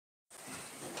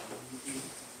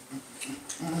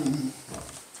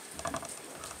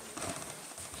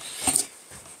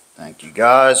Thank you,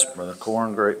 guys. Brother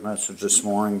Corn, great message this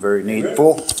morning. Very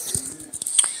needful.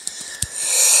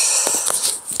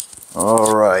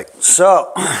 All right.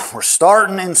 So, we're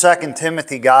starting in 2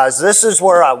 Timothy, guys. This is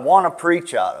where I want to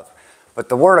preach out of. But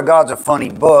the Word of God's a funny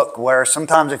book where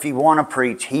sometimes if you want to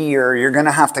preach here, you're going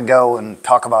to have to go and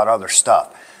talk about other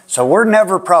stuff. So we're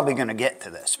never probably going to get to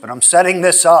this. But I'm setting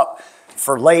this up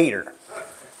for later.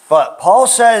 But Paul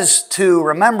says to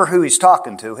remember who he's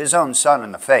talking to, his own son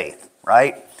in the faith,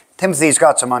 right? Timothy's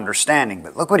got some understanding,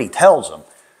 but look what he tells him.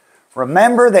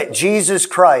 Remember that Jesus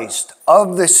Christ,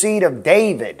 of the seed of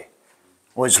David,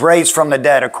 was raised from the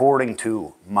dead according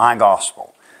to my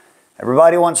gospel.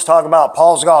 Everybody wants to talk about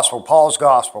Paul's gospel, Paul's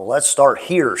gospel. Let's start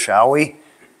here, shall we?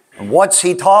 And what's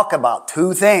he talk about?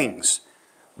 Two things.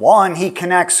 One, he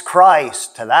connects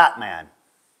Christ to that man,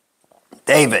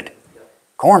 David.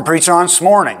 Corn preached on this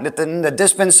morning that in the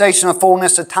dispensation of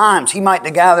fullness of times, he might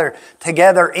gather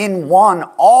together in one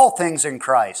all things in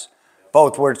Christ,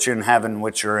 both which are in heaven,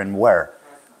 which are in where?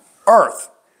 Earth,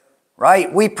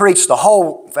 right? We preach the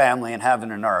whole family in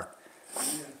heaven and earth.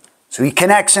 So he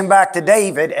connects him back to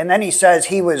David, and then he says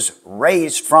he was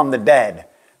raised from the dead,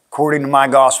 according to my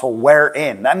gospel,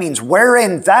 wherein. That means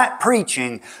wherein that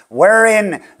preaching,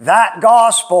 wherein that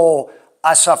gospel,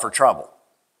 I suffer trouble.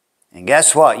 And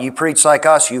guess what? You preach like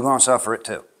us, you're going to suffer it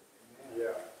too. Yeah.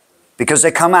 Because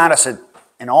they come at us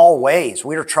in all ways.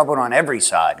 We are troubled on every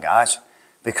side, guys.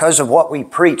 Because of what we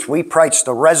preach. We preach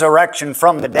the resurrection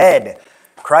from the dead.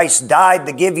 Christ died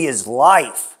to give you his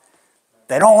life.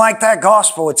 They don't like that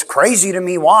gospel. It's crazy to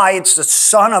me. Why? It's the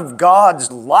Son of God's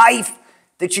life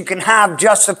that you can have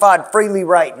justified freely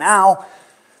right now.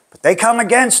 But they come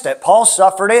against it. Paul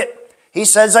suffered it. He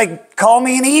says they call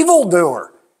me an evildoer.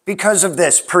 Because of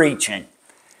this preaching,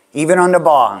 even unto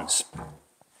bonds,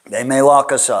 they may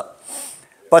lock us up.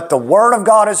 But the word of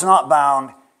God is not bound.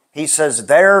 He says,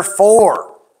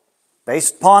 therefore,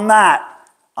 based upon that,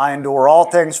 I endure all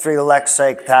things for the elect's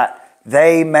sake, that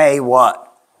they may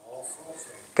what?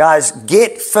 Guys,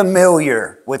 get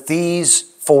familiar with these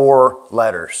 4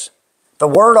 letters. The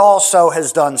word also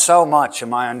has done so much in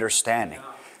my understanding.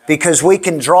 Because we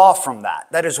can draw from that.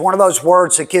 That is one of those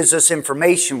words that gives us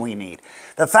information we need.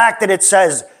 The fact that it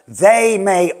says, they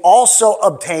may also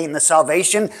obtain the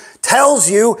salvation, tells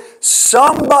you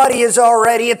somebody has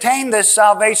already attained this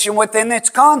salvation within its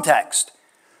context.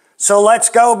 So let's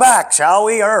go back, shall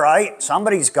we? All right,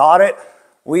 somebody's got it.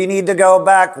 We need to go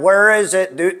back. Where is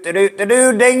it? Ding,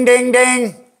 ding,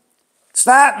 ding. It's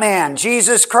that man,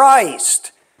 Jesus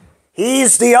Christ.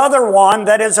 He's the other one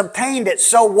that has obtained it.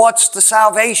 So what's the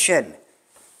salvation?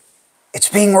 It's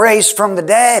being raised from the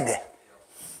dead.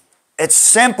 It's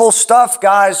simple stuff,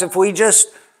 guys. If we just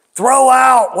throw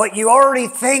out what you already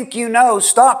think you know,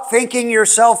 stop thinking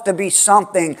yourself to be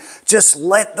something. Just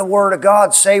let the Word of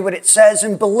God say what it says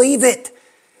and believe it.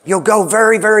 You'll go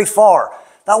very, very far.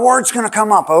 That word's going to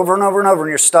come up over and over and over in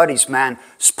your studies, man.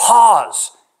 Just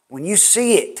pause. When you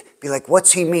see it, be like,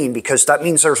 what's he mean? Because that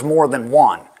means there's more than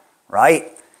one. Right?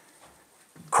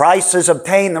 Christ has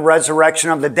obtained the resurrection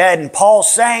of the dead. And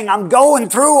Paul's saying, I'm going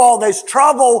through all this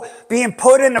trouble, being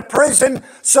put into prison,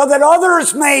 so that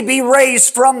others may be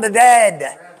raised from the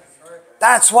dead.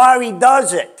 That's why he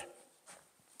does it.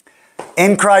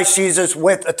 In Christ Jesus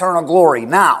with eternal glory.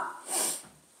 Now,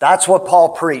 that's what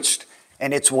Paul preached.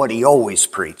 And it's what he always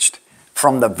preached.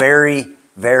 From the very,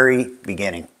 very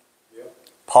beginning.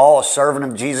 Paul, a servant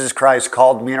of Jesus Christ,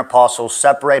 called to be an apostle,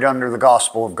 separated under the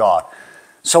gospel of God.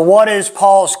 So what is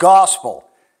Paul's gospel?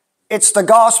 It's the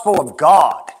gospel of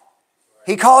God.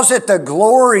 He calls it the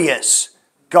glorious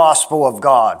gospel of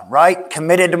God, right?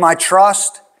 Committed to my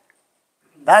trust.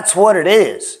 That's what it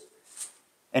is.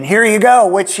 And here you go,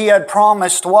 which he had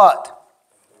promised what?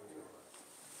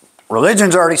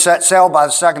 Religion's already set sail by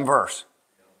the 2nd verse.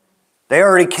 They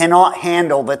already cannot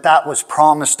handle that was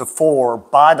promised afore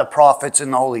by the prophets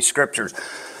in the Holy Scriptures.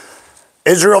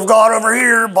 Israel of God over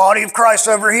here, body of Christ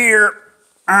over here.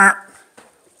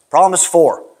 Promise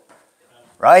 4.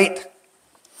 Right?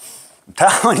 I'm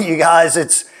telling you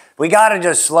guys, we got to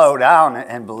just slow down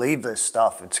and believe this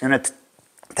stuff. It's going to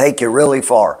take you really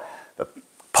far. But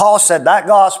Paul said that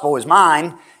gospel is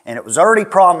mine, and it was already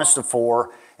promised afore,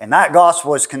 and that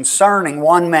gospel is concerning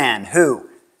one man. Who?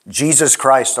 Jesus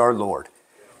Christ our Lord.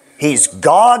 He's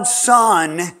God's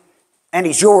Son and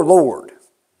He's your Lord.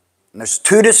 And there's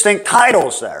 2 distinct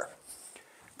titles there.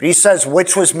 But he says,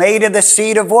 which was made of the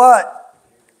seed of what?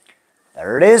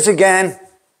 There it is again.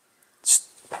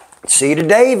 Seed of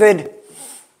David.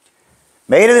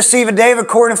 Made of the seed of David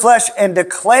according to flesh and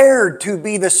declared to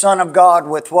be the Son of God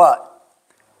with what?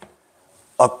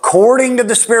 according to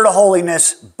the Spirit of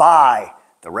holiness by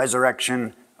the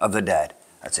resurrection of the dead.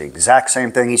 That's the exact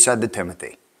same thing he said to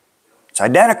Timothy. It's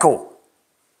identical.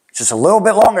 It's just a little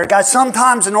bit longer. Guys,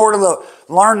 sometimes in order to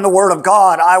learn the Word of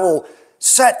God, I will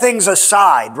set things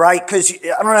aside, right? Because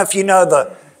I don't know if you know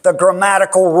the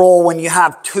grammatical rule when you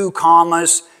have 2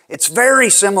 commas. It's very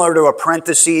similar to a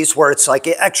parentheses where it's like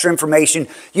extra information.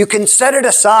 You can set it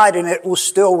aside and it will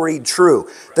still read true.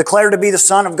 Declared to be the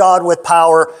Son of God with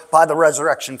power by the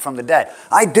resurrection from the dead.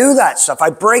 I do that stuff. I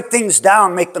break things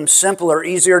down, make them simpler,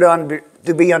 easier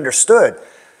to be understood.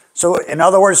 So in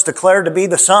other words, declared to be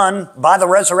the Son by the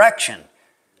resurrection,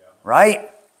 right?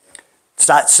 It's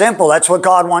that simple. That's what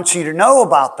God wants you to know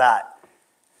about that.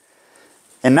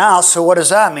 And now, so what does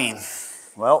that mean?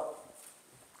 Well,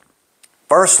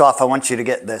 first off, I want you to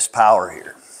get this power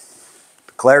here.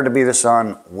 Declared to be the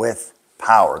Son with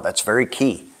power. That's very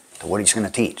key to what he's going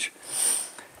to teach.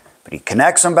 But he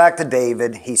connects them back to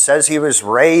David. He says he was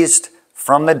raised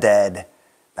from the dead.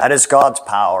 That is God's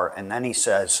power. And then he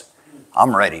says,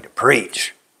 I'm ready to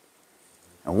preach.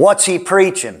 And what's he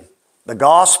preaching? The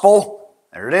gospel.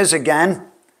 There it is again.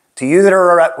 To you that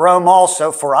are at Rome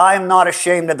also, for I am not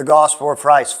ashamed of the gospel of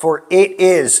Christ, for it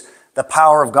is the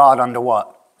power of God unto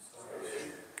what?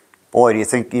 Boy, do you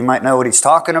think you might know what he's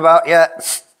talking about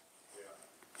yet?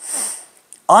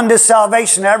 Unto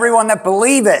salvation, everyone that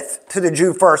believeth, to the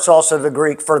Jew first, also the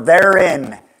Greek, for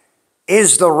therein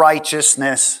is the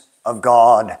righteousness of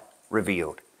God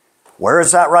revealed. Where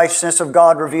is that righteousness of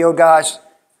God revealed, guys?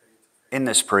 In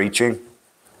this preaching.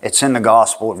 It's in the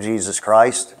gospel of Jesus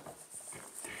Christ.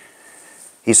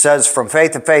 He says, from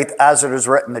faith to faith, as it is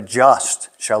written, the just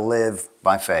shall live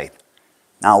by faith.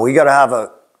 Now, we got to have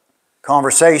a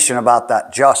conversation about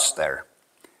that just there,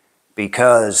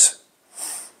 because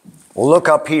we'll look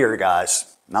up here,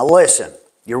 guys. Now listen,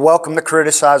 you're welcome to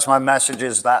criticize my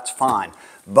messages, that's fine.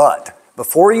 But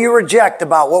before you reject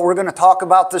about what we're going to talk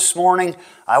about this morning,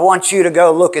 I want you to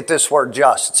go look at this word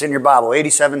just. It's in your Bible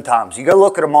 87 times. You go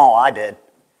look at them all. I did.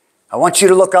 I want you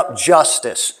to look up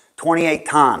justice 28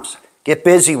 times. Get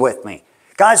busy with me.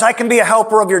 Guys, I can be a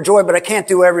helper of your joy, but I can't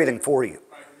do everything for you.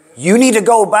 You need to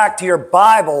go back to your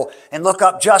Bible and look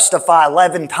up justify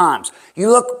 11 times. You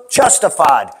look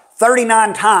justified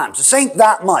 39 times. This ain't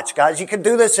that much, guys. You can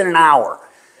do this in an hour.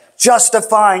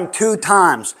 Justifying 2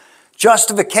 times.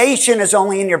 Justification is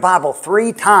only in your Bible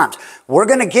 3 times. We're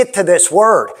going to get to this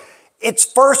word. Its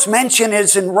first mention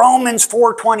is in Romans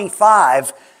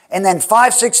 4:25 and then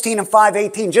 5:16 and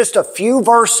 5:18. Just a few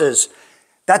verses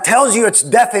that tells you its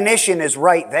definition is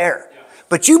right there.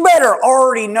 But you better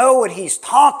already know what he's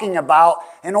talking about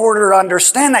in order to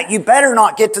understand that. You better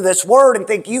not get to this word and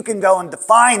think you can go and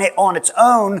define it on its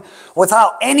own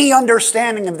without any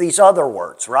understanding of these other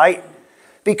words, right?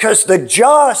 Because the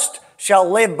just shall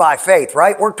live by faith,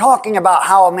 right? We're talking about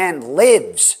how a man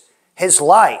lives his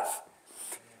life.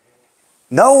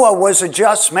 Noah was a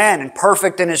just man and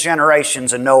perfect in his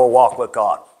generations, and Noah walked with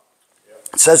God.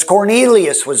 It says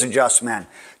Cornelius was a just man.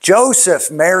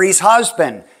 Joseph, Mary's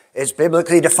husband, is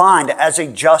biblically defined as a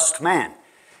just man.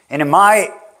 And in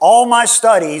all my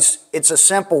studies, it's a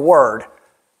simple word.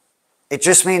 It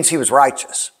just means he was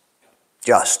righteous.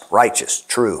 Just, righteous,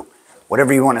 true,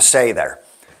 whatever you want to say there.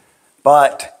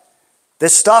 But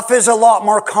this stuff is a lot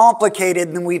more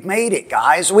complicated than we've made it,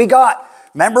 guys.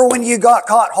 Remember when you got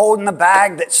caught holding the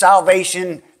bag that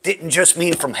salvation didn't just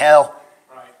mean from hell?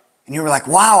 Right. And you were like,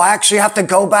 wow, I actually have to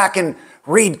go back and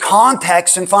read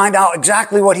context and find out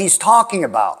exactly what he's talking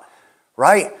about,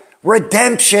 right?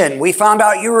 Redemption. We found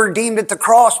out you were redeemed at the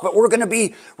cross, but we're going to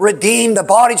be redeemed. The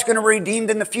body's going to be redeemed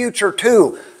in the future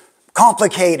too.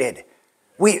 Complicated.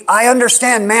 I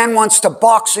understand man wants to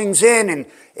box things in and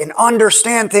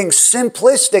understand things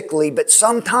simplistically, but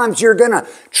sometimes you're going to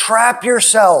trap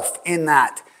yourself in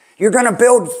that. You're going to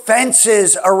build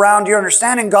fences around your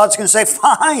understanding. God's going to say,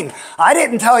 fine, I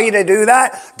didn't tell you to do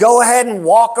that. Go ahead and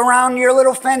walk around your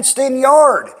little fenced-in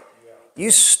yard.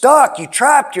 You stuck. You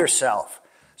trapped yourself.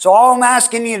 So all I'm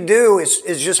asking you to do is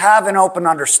just have an open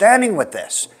understanding with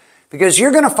this, because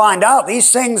you're going to find out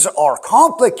these things are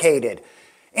complicated.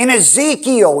 In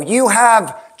Ezekiel, you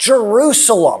have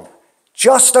Jerusalem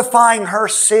justifying her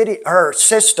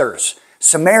sisters,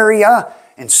 Samaria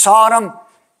and Sodom.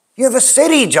 You have a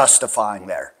city justifying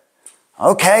there.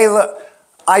 Okay, look,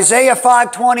 Isaiah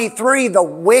 5:23, the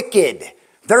wicked,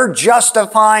 they're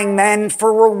justifying men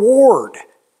for reward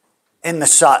in the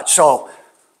such. So,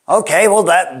 okay, well,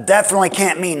 that definitely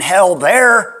can't mean hell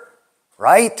there,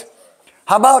 right?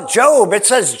 How about Job? It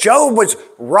says Job was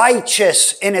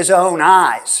righteous in his own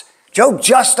eyes. Job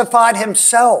justified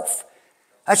himself.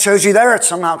 That shows you there it's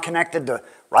somehow connected to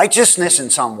righteousness in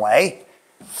some way.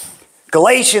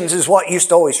 Galatians is what used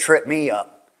to always trip me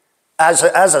up. As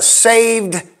a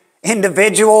saved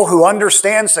individual who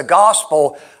understands the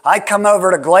gospel, I come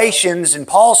over to Galatians and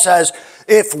Paul says,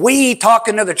 if we,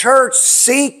 talking to the church,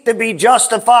 seek to be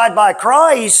justified by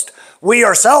Christ, we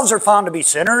ourselves are found to be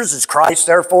sinners. Is Christ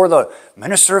therefore the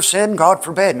minister of sin? God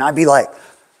forbid. And I'd be like,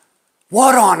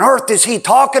 what on earth is he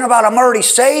talking about? I'm already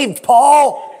saved,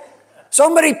 Paul.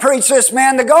 Somebody preach this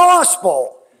man the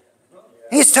gospel.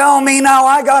 He's telling me now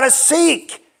I got to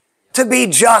seek to be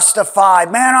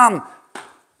justified. Man,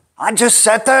 I just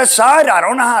set that aside. I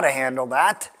don't know how to handle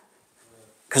that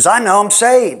because I know I'm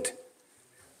saved.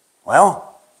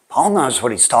 Well, Paul knows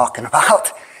what he's talking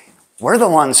about. We're the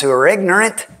ones who are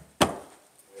ignorant.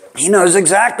 He knows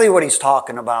exactly what he's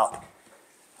talking about.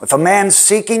 If a man's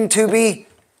seeking to be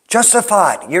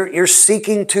justified, you're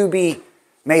seeking to be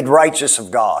made righteous of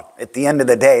God. At the end of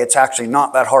the day, it's actually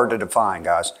not that hard to define,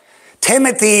 guys.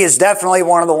 Timothy is definitely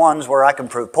one of the ones where I can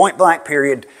prove point blank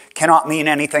period cannot mean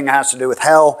anything that has to do with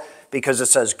hell, because it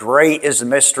says great is the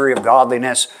mystery of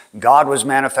godliness. God was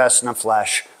manifest in the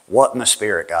flesh. What in the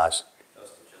spirit, guys?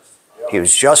 He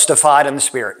was justified in the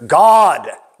spirit. God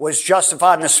was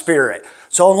justified in the spirit.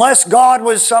 So unless God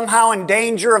was somehow in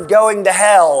danger of going to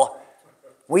hell,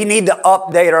 we need to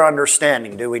update our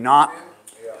understanding, do we not?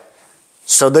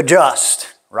 So the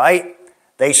just, right?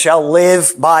 They shall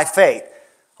live by faith.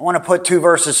 I want to put two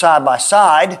verses side by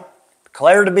side.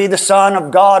 Declare to be the Son of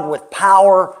God with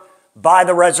power by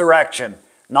the resurrection.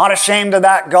 Not ashamed of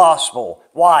that gospel.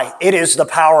 Why? It is the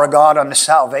power of God unto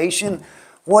salvation.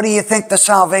 What do you think the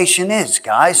salvation is,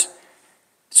 guys?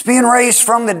 It's being raised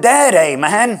from the dead,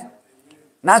 amen? And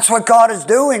that's what God is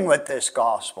doing with this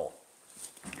gospel.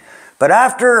 But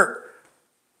after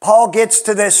Paul gets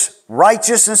to this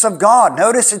righteousness of God,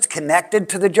 notice it's connected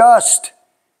to the just.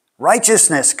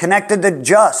 Righteousness connected to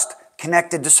just,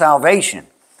 connected to salvation.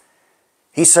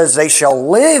 He says they shall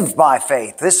live by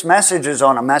faith. This message is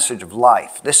on a message of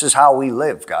life. This is how we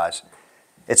live, guys.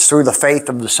 It's through the faith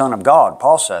of the Son of God.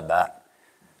 Paul said that.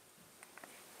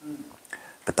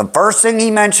 But the first thing he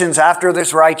mentions after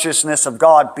this righteousness of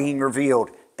God being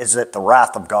revealed is that the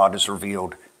wrath of God is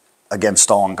revealed against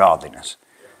all ungodliness.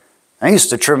 That used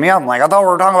to trip me up. I'm like, I thought we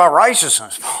were talking about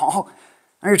righteousness, Paul.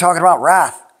 Now you're talking about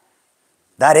wrath.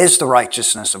 That is the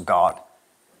righteousness of God.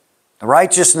 The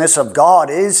righteousness of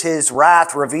God is His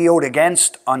wrath revealed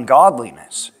against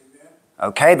ungodliness.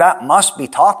 Okay, that must be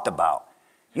talked about.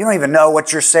 You don't even know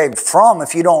what you're saved from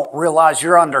if you don't realize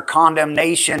you're under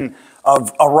condemnation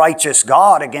of a righteous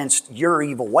God against your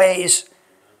evil ways.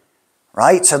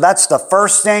 Right? So that's the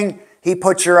first thing he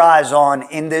puts your eyes on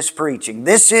in this preaching.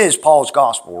 This is Paul's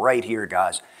gospel right here,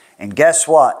 guys. And guess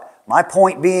what? My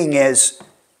point being is,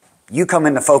 you come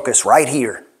into focus right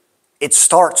here. It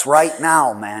starts right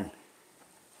now, man.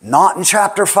 Not in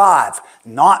chapter 5,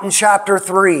 not in chapter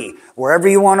 3, wherever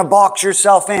you want to box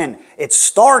yourself in. It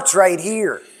starts right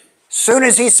here. As soon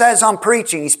as he says, I'm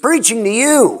preaching, he's preaching to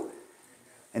you.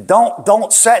 And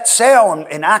don't set sail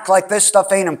and act like this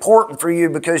stuff ain't important for you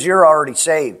because you're already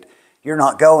saved. You're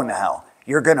not going to hell.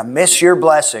 You're going to miss your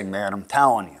blessing, man, I'm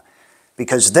telling you.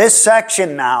 Because this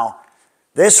section now,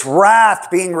 this wrath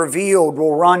being revealed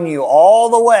will run you all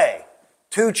the way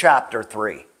to chapter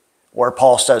 3, where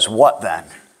Paul says, what then?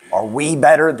 Are we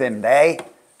better than they?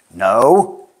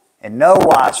 No. In no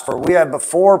wise, for we have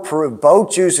before proved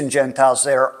both Jews and Gentiles,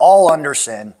 they are all under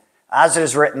sin. As it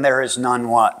is written, there is none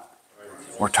what?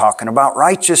 We're talking about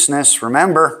righteousness,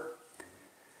 remember.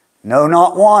 No,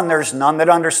 not one. There's none that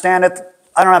understandeth.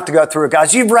 I don't have to go through it,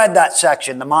 guys. You've read that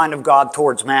section, the mind of God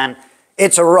towards man.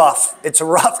 It's a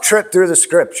rough trip through the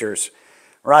scriptures,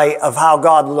 right, of how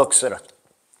God looks at us.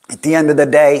 At the end of the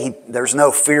day, there's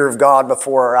no fear of God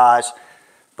before our eyes,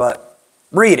 but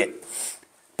read it.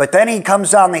 But then he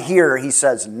comes down to here, he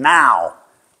says, now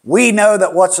we know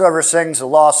that whatsoever things the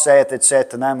law saith, it saith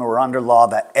to them who are under law,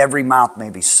 that every mouth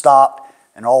may be stopped,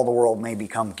 and all the world may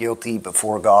become guilty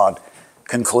before God.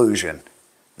 Conclusion.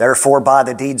 Therefore, by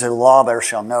the deeds of the law, there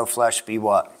shall no flesh be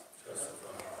what?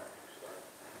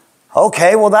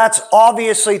 Okay, well that's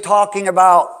obviously talking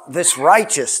about this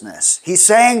righteousness. He's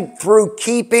saying through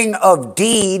keeping of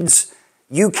deeds,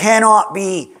 you cannot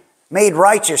be made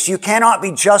righteous. You cannot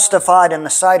be justified in the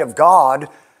sight of God,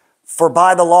 for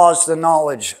by the law is the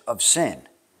knowledge of sin.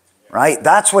 Right?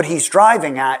 That's what he's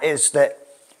driving at, is that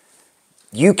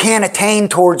you can't attain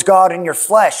towards God in your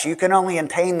flesh. You can only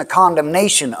attain the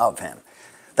condemnation of Him.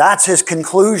 That's his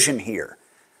conclusion here.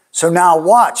 So now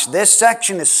watch, this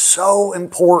section is so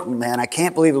important, man. I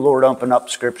can't believe the Lord opened up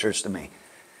scriptures to me.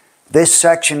 This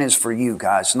section is for you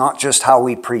guys, not just how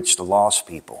we preach to lost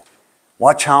people.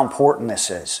 Watch how important this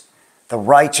is. The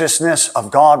righteousness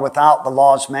of God without the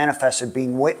law is manifested,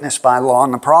 being witnessed by law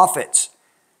and the prophets.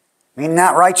 I mean,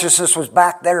 that righteousness was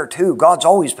back there too. God's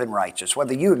always been righteous,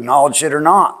 whether you acknowledge it or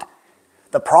not.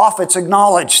 The prophets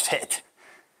acknowledged it.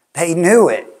 They knew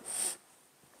it.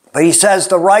 But he says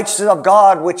the righteousness of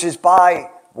God, which is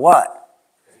by what?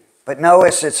 But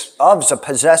notice it's of's a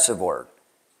possessive word.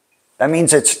 That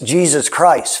means it's Jesus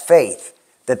Christ, faith,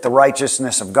 that the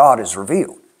righteousness of God is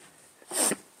revealed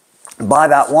by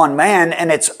that one man,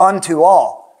 and it's unto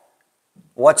all.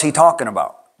 What's he talking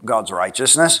about? God's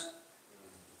righteousness.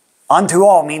 Unto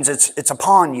all means it's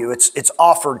upon you, it's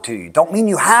offered to you. Don't mean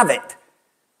you have it,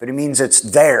 but it means it's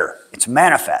there, it's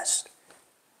manifest.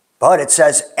 But it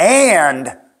says,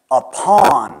 and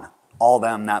upon all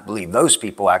them that believe. Those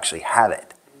people actually have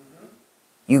it.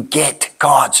 You get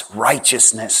God's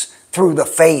righteousness through the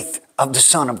faith of the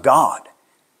Son of God.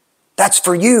 That's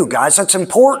for you, guys. That's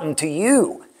important to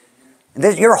you.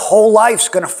 Your whole life's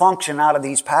going to function out of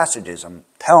these passages. I'm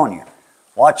telling you.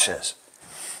 Watch this.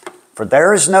 For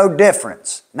there is no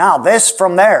difference. Now this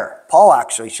from there, Paul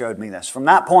actually showed me this. From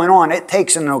that point on, it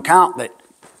takes into account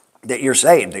that you're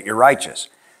saved, that you're righteous.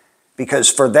 Because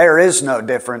for there is no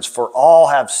difference, for all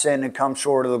have sinned and come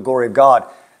short of the glory of God,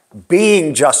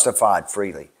 being justified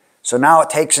freely. So now it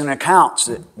takes into account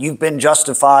that you've been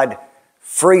justified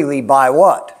freely by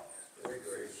what?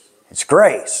 It's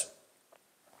grace.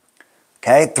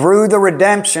 Okay, through the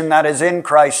redemption that is in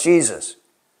Christ Jesus,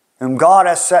 whom God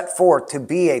has set forth to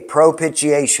be a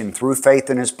propitiation through faith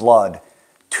in His blood,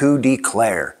 to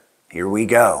declare. Here we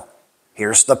go.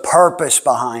 Here's the purpose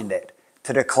behind it.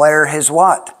 To declare His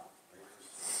what?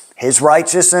 His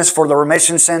righteousness for the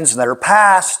remission of sins that are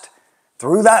past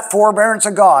through that forbearance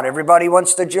of God. Everybody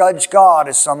wants to judge God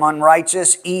as some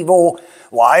unrighteous, evil.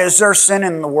 Why is there sin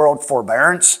in the world?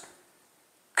 Forbearance.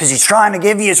 Because He's trying to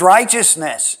give you His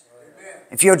righteousness. Amen.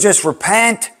 If you'll just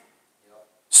repent,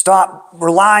 stop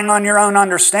relying on your own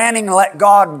understanding and let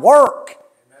God work.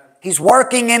 Amen. He's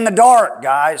working in the dark,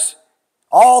 guys.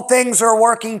 All things are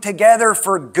working together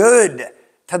for good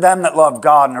to them that love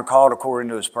God and are called according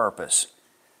to His purpose.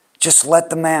 Just let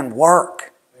the man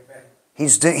work.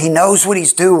 Amen. He knows what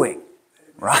he's doing,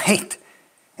 right?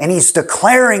 And he's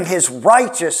declaring his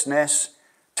righteousness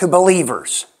to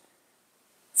believers.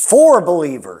 For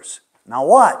believers. Now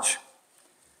watch.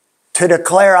 To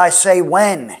declare, I say,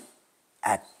 when?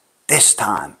 At this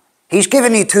time. He's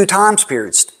given you 2 time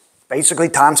periods. Basically,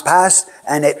 times past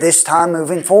and at this time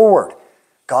moving forward.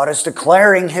 God is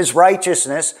declaring His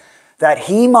righteousness that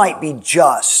He might be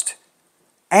just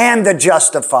and the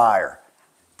justifier.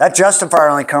 That justifier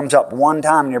only comes up one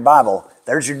time in your Bible.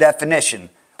 There's your definition.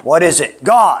 What is it?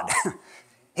 God.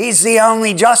 He's the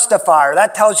only justifier.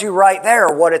 That tells you right there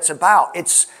what it's about.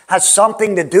 It has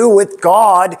something to do with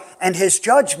God and His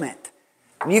judgment.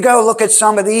 When you go look at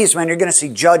some of these, man, you're going to see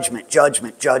judgment,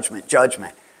 judgment, judgment,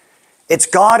 judgment. It's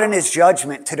God and His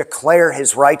judgment to declare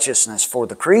His righteousness for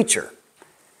the creature.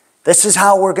 This is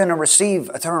how we're going to receive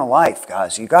eternal life,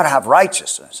 guys. You've got to have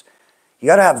righteousness. You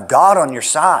got to have God on your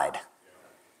side.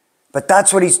 But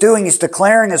that's what He's doing. He's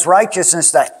declaring His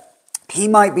righteousness that He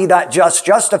might be that just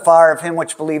justifier of him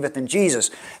which believeth in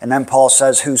Jesus. And then Paul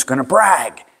says, who's going to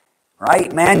brag?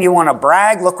 Right? Man, you want to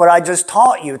brag? Look what I just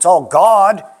taught you. It's all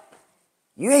God.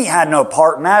 You ain't had no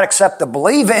part in that except to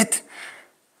believe it.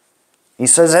 He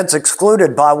says it's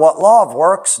excluded by what law of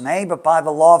works? Nay, but by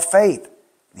the law of faith.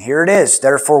 And here it is.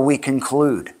 Therefore we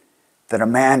conclude that a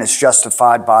man is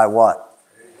justified by what?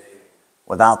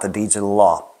 Without the deeds of the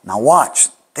law. Now watch.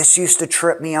 This used to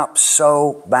trip me up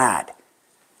so bad.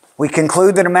 We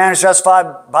conclude that a man is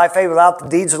justified by faith without the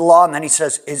deeds of the law. And then he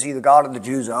says, is He the God of the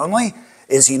Jews only?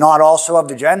 Is He not also of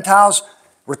the Gentiles?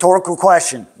 Rhetorical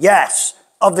question. Yes,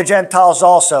 of the Gentiles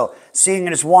also. Seeing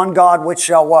it is one God, which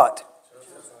shall what?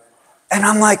 And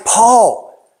I'm like,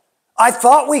 Paul, I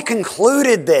thought we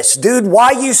concluded this. Dude,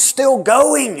 why are you still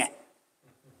going?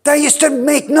 That used to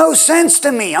make no sense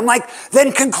to me. I'm like,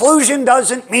 then conclusion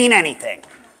doesn't mean anything,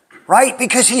 right?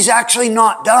 Because He's actually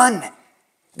not done.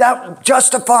 That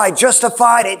justified,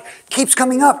 it keeps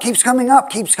coming up, keeps coming up,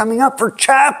 keeps coming up for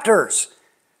chapters.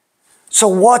 So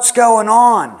what's going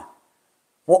on?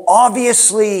 Well,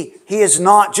 obviously, He has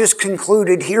not just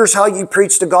concluded, here's how you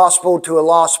preach the gospel to a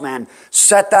lost man.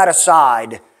 Set that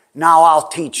aside. Now I'll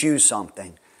teach you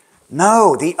something.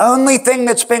 No, the only thing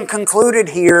that's been concluded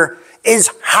here is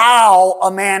how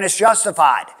a man is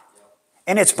justified.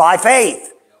 And it's by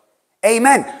faith.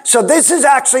 Amen. So this is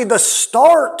actually the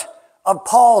start of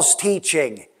Paul's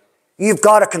teaching. You've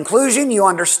got a conclusion, you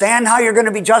understand how you're going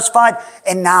to be justified,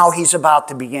 and now he's about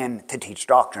to begin to teach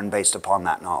doctrine based upon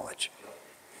that knowledge.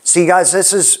 See, guys,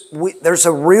 there's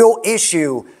a real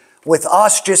issue with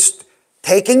us just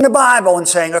taking the Bible and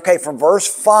saying, okay, from verse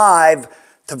 5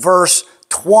 to verse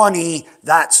 20,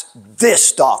 that's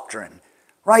this doctrine,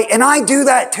 right? And I do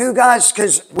that too, guys,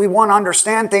 because we want to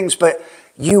understand things, but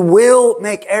you will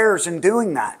make errors in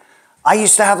doing that. I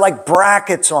used to have like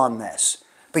brackets on this,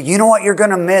 but you know what you're going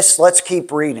to miss? Let's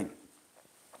keep reading.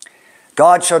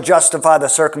 God shall justify the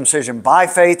circumcision by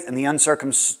faith and the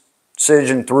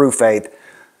uncircumcision through faith.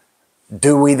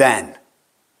 Do we then?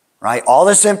 Right? All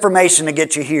this information to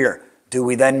get you here. Do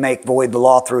we then make void the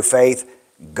law through faith?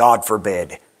 God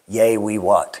forbid. Yea, we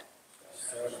what?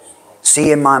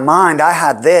 See, in my mind, I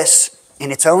had this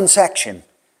in its own section,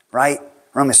 right?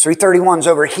 Romans 3:31 is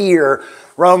over here.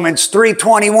 Romans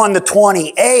 3:21 to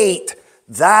 28,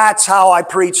 that's how I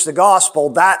preach the gospel.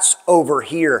 That's over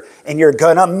here. And you're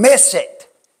going to miss it.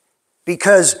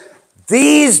 Because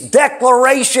these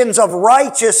declarations of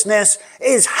righteousness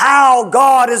is how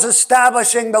God is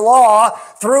establishing the law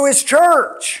through His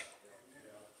church.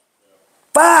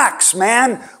 Facts,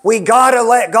 man. We got to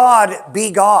let God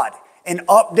be God and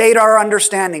update our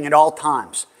understanding at all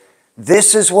times.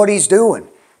 This is what He's doing.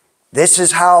 This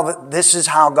is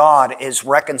how God is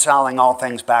reconciling all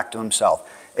things back to Himself.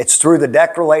 It's through the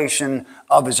declaration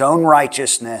of His own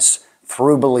righteousness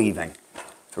through believing,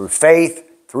 through faith,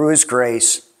 through His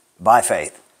grace, by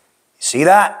faith. You see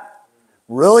that?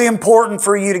 Really important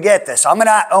for you to get this. I'm going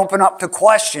to open up to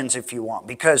questions if you want,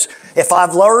 because if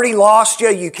I've already lost you,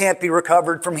 you can't be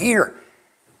recovered from here.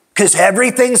 Because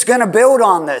everything's going to build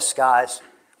on this, guys.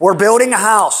 We're building a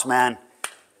house, man.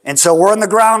 And so we're on the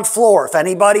ground floor. If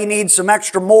anybody needs some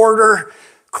extra mortar,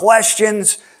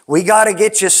 questions, we got to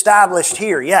get you established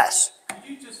here. Yes? Could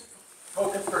you just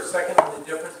focus for a second on the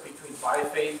difference between by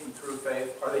faith and through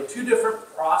faith? Are they two different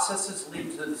processes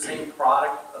leading to the same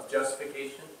product of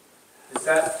justification? Is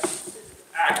that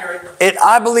accurate?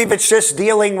 I believe it's just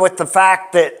dealing with the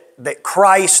fact that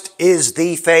Christ is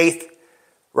the faith,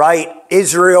 right?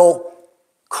 Israel,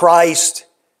 Christ,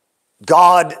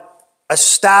 God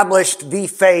established the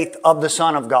faith of the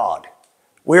Son of God.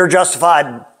 We are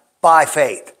justified by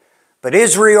faith. But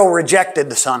Israel rejected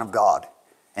the Son of God,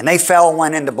 and they fell and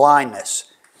went into blindness.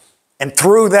 And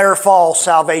through their fall,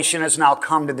 salvation has now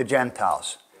come to the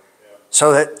Gentiles.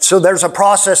 So there's a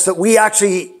process that we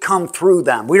actually come through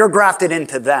them. We are grafted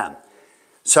into them.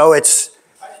 So it's.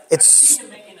 I see him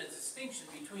making a distinction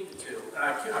between the two,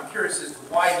 and I'm curious as to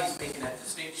why he's making that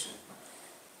distinction.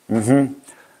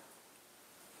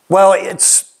 Well,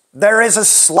 there is a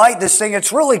slight distinction.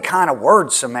 It's really kind of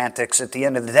word semantics at the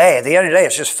end of the day. At the end of the day,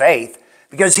 it's just faith.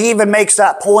 Because he even makes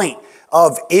that point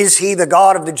of, is he the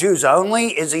God of the Jews only?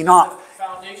 Is he not? The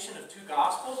foundation of two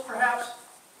gospels, perhaps?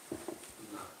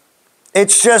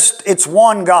 It's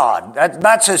one God.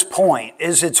 That's his point,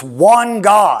 is it's one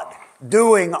God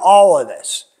doing all of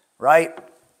this, right?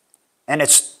 And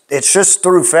it's just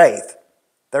through faith.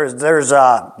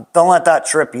 Don't let that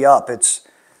trip you up. It's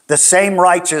the same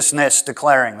righteousness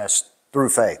declaring this through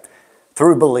faith,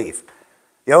 through belief.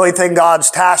 The only thing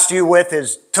God's tasked you with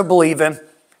is to believe Him.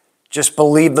 Just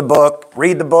believe the book,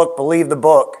 read the book, believe the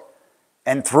book.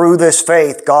 And through this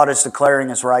faith, God is declaring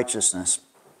His righteousness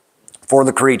for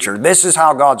the creature. This is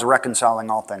how God's reconciling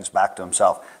all things back to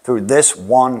Himself, through this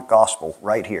one gospel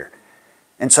right here.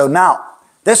 And so now,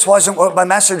 this wasn't what my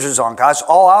message is on, guys.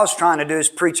 All I was trying to do is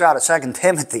preach out of 2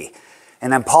 Timothy.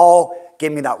 And then Paul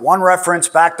gave me that one reference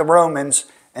back to Romans,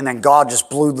 and then God just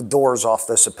blew the doors off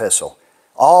this epistle.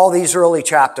 All these early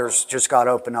chapters just got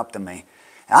opened up to me.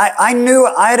 I knew,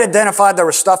 I had identified there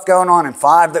was stuff going on in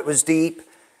 5 that was deep,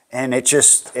 and it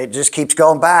just keeps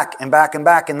going back and back and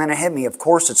back, and then it hit me. Of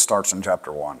course it starts in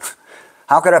chapter 1.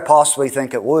 How could I possibly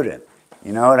think it wouldn't?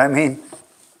 You know what I mean?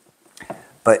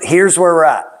 But here's where we're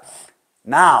at.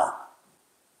 Now,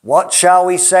 what shall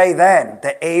we say then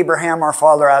that Abraham our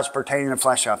father as pertaining to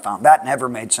flesh hath found? That never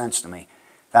made sense to me.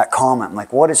 That comment, I'm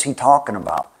like, what is he talking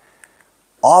about?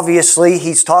 Obviously,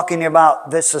 he's talking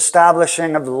about this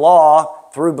establishing of the law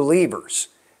through believers.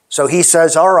 So he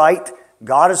says, all right,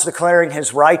 God is declaring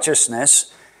His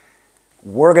righteousness.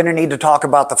 We're going to need to talk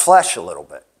about the flesh a little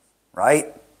bit,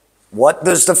 right? What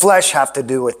does the flesh have to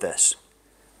do with this?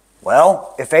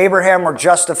 Well, if Abraham were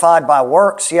justified by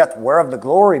works, he hath whereof the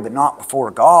glory, but not before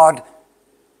God.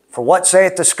 For what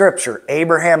saith the Scripture?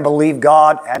 Abraham believed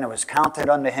God, and it was counted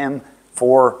unto him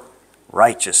for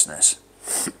righteousness.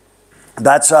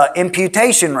 That's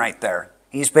imputation right there.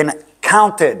 He's been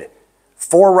counted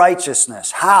for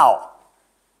righteousness. How?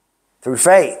 Through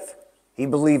faith. He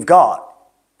believed God.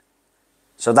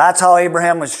 So that's how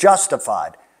Abraham was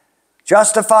justified.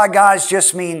 Justified, guys,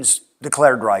 just means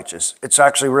declared righteous. It's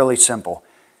actually really simple.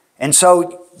 And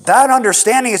so that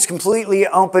understanding is completely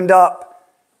opened up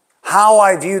how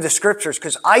I view the scriptures,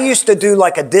 because I used to do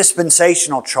like a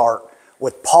dispensational chart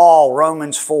with Paul,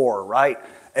 Romans 4, right?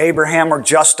 Abraham were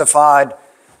justified,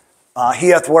 he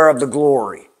hath whereof the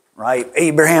glory, right?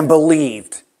 Abraham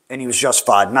believed and he was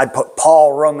justified. And I'd put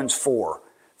Paul, Romans 4,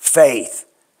 faith.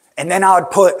 And then I would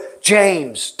put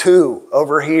James 2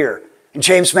 over here. And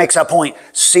James makes that point.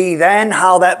 See then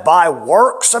how that by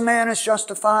works a man is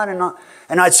justified and not.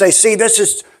 And I'd say, see, this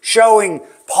is showing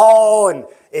Paul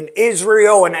and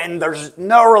Israel and there's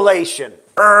no relation.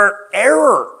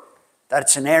 Error.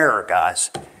 That's an error,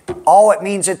 guys. All it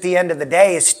means at the end of the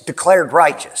day is declared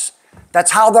righteous.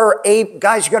 That's how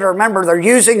guys, you got to remember, they're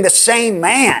using the same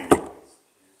man.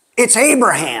 It's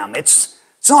Abraham. It's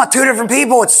not two different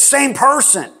people. It's the same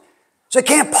person. So it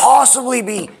can't possibly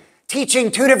be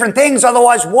teaching two different things.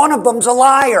 Otherwise, one of them's a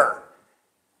liar.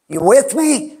 You with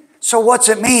me? So what's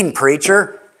it mean,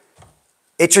 preacher?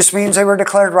 It just means they were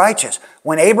declared righteous.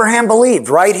 When Abraham believed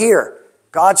right here,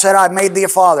 God said, I've made thee a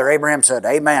father. Abraham said,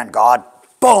 amen, God.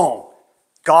 Boom.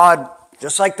 God,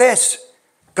 just like this,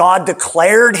 God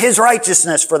declared his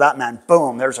righteousness for that man.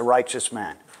 Boom, there's a righteous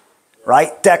man.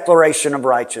 Right? Declaration of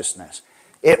righteousness.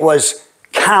 It was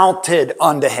counted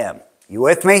unto him. You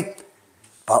with me?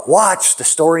 But watch, the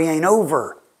story ain't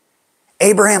over.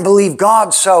 Abraham believed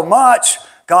God so much,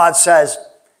 God says,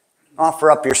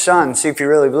 offer up your son, see if you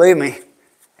really believe me.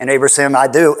 And Abraham, I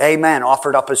do. Amen.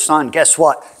 Offered up his son. Guess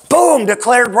what? Boom,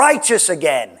 declared righteous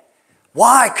again.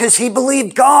 Why? Because he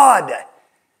believed God.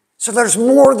 So there's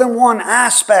more than one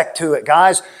aspect to it,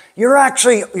 guys.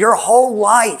 Your whole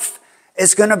life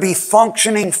is going to be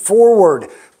functioning forward,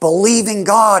 believing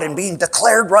God and being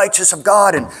declared righteous of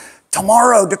God. And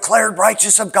tomorrow declared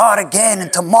righteous of God again.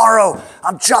 And tomorrow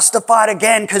I'm justified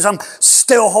again because I'm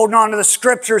still holding on to the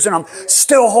scriptures and I'm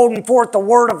still holding forth the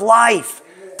word of life.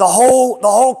 The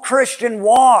whole Christian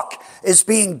walk is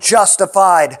being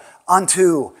justified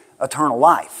unto eternal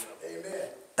life. Amen.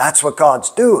 That's what God's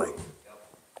doing.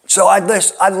 So I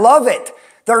love it.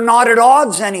 They're not at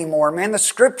odds anymore, man. The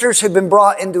scriptures have been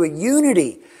brought into a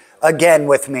unity again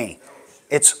with me.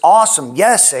 It's awesome.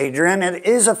 Yes, Adrian, it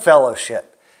is a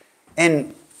fellowship.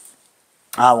 And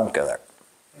I won't go there.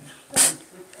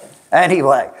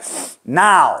 Anyway,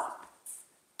 now,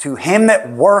 to him that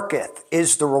worketh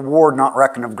is the reward not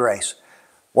reckoned of grace.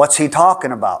 What's he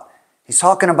talking about? He's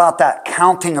talking about that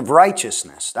counting of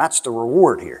righteousness. That's the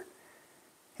reward here.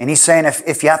 And he's saying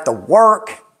if you have to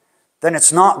work, then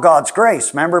it's not God's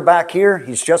grace. Remember back here,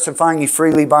 he's justifying you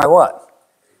freely by what?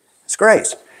 It's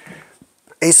grace.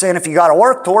 He's saying if you got to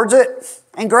work towards it,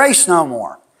 ain't grace no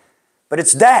more. But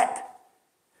it's debt.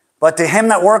 But to him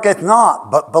that worketh not,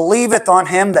 but believeth on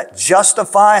him that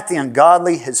justifieth the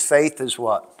ungodly, his faith is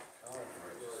what?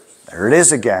 There it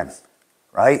is again,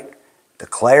 right?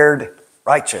 Declared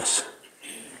righteous.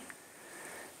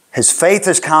 His faith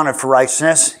is counted for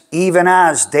righteousness, even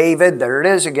as David, there it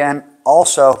is again,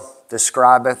 also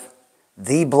describeth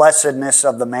the blessedness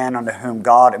of the man unto whom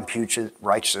God imputes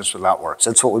righteousness without works.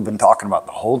 That's what we've been talking about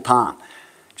the whole time.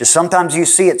 Just sometimes you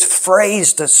see it's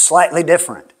phrased slightly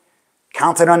different.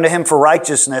 Counted unto him for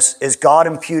righteousness is God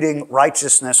imputing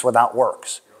righteousness without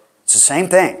works. It's the same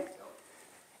thing.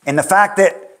 And the fact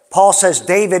that Paul says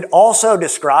David also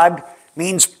described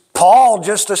means Paul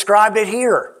just described it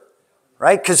here.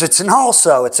 Right? Because it's an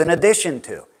also, it's an addition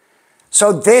to.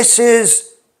 So this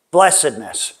is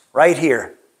blessedness right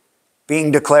here.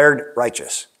 Being declared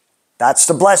righteous. That's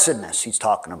the blessedness he's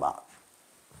talking about.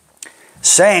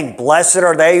 Saying, blessed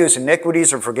are they whose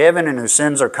iniquities are forgiven and whose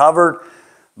sins are covered.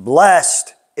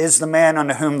 Blessed is the man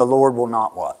unto whom the Lord will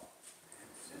not what?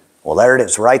 Well, there it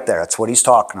is right there. That's what he's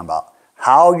talking about.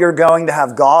 How you're going to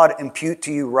have God impute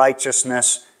to you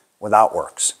righteousness without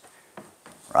works.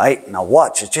 Right? Now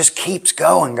watch. It just keeps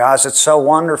going, guys. It's so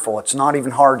wonderful. It's not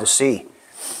even hard to see.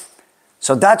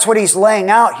 So that's what he's laying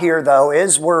out here, though,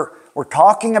 is we're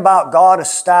talking about God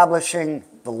establishing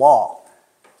the law.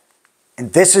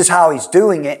 And this is how he's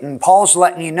doing it. And Paul's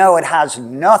letting you know it has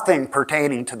nothing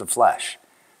pertaining to the flesh.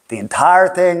 The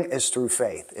entire thing is through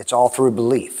faith. It's all through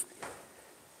belief.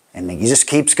 And he just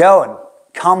keeps going.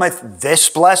 Cometh this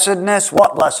blessedness.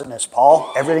 What blessedness,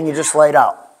 Paul? Everything you just laid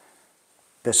out.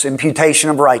 This imputation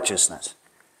of righteousness.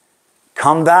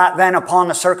 Come that then upon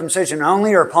the circumcision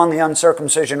only or upon the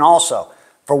uncircumcision also?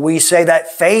 For we say that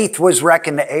faith was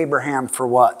reckoned to Abraham for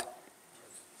what?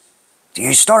 Are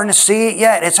you starting to see it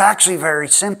yet? It's actually very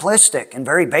simplistic and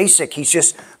very basic. He's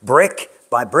just brick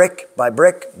by brick by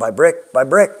brick by brick by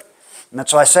brick. And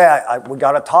that's why I say we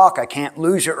got to talk. I can't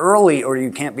lose you early or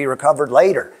you can't be recovered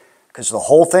later because the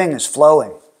whole thing is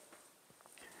flowing.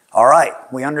 All right,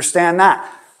 we understand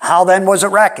that. How then was it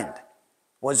reckoned?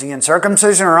 Was he in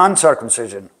circumcision or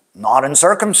uncircumcision? not in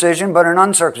circumcision, but in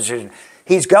uncircumcision.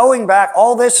 He's going back,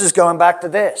 all this is going back to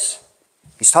this.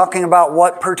 He's talking about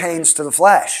what pertains to the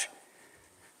flesh.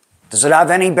 Does it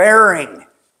have any bearing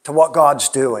to what God's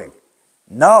doing?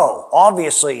 No,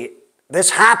 obviously,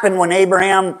 this happened when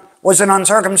Abraham was in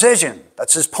uncircumcision.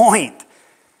 That's his point.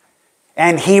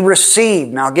 And he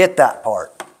received, now get that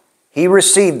part, he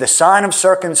received the sign of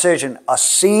circumcision, a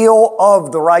seal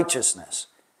of the righteousness.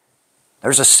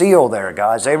 There's a seal there,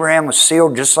 guys. Abraham was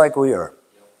sealed just like we are.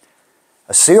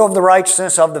 A seal of the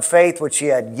righteousness of the faith which he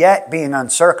had yet being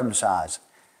uncircumcised,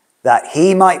 that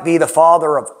he might be the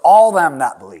father of all them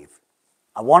that believe.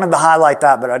 I wanted to highlight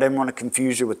that, but I didn't want to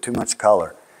confuse you with too much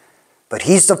color. But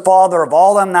he's the father of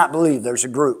all them that believe. There's a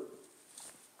group.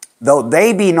 Though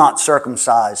they be not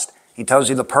circumcised, he tells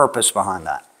you the purpose behind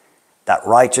that. That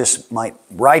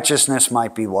righteousness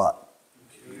might be what?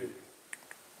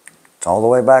 It's all the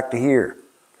way back to here.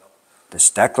 This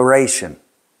declaration.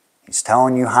 He's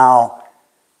telling you how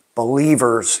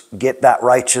believers get that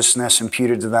righteousness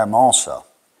imputed to them also.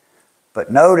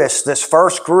 But notice this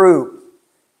first group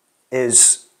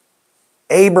is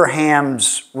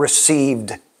Abraham's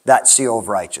received that seal of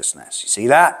righteousness. You see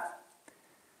that?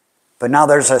 But now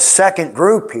there's a second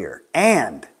group here.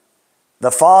 And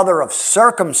the father of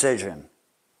circumcision,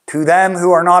 to them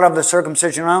who are not of the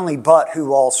circumcision only, but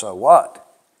who also what?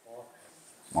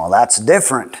 Well, that's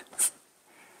different.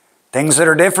 Things that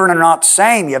are different are not the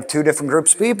same. You have two different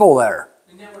groups of people there.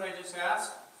 Isn't that what I just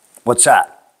asked? What's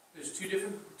that? There's two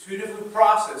different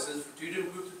processes for two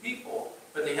different groups of people,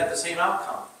 but they have the same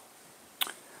outcome.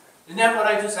 Isn't that what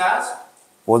I just asked?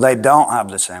 Well, they don't have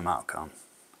the same outcome.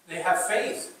 They have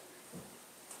faith.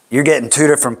 You're getting two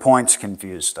different points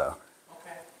confused, though.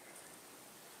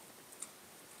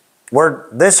 Okay.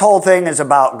 This whole thing is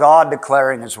about God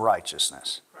declaring His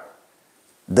righteousness. Right.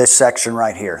 This section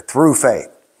right here, through faith.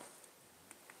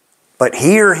 But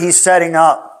here He's setting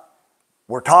up,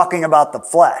 we're talking about the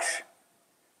flesh.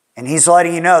 And He's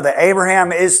letting you know that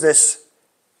Abraham is this,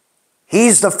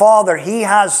 he's the father, he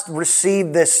has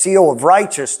received this seal of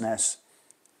righteousness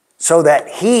so that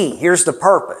here's the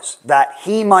purpose, that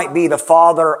he might be the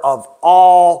father of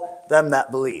all them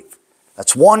that believe.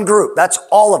 That's one group. That's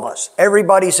all of us.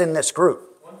 Everybody's in this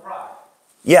group. One pride.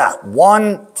 Yeah,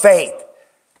 one faith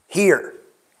here.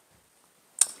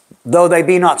 Though they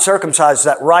be not circumcised,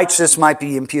 that righteousness might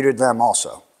be imputed to them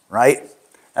also. Right?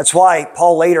 That's why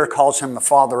Paul later calls him the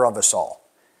father of us all.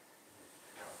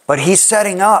 But he's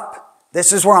setting up.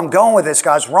 This is where I'm going with this,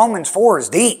 guys. Romans 4 is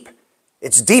deep.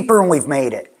 It's deeper than we've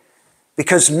made it.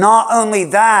 Because not only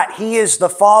that, he is the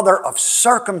father of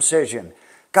circumcision.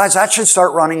 Guys, that should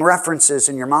start running references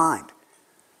in your mind.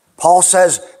 Paul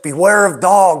says, beware of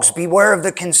dogs, beware of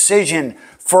the concision,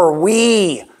 for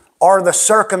we are the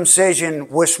circumcision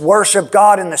which worship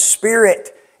God in the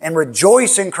Spirit and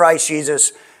rejoice in Christ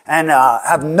Jesus and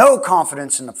have no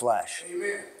confidence in the flesh.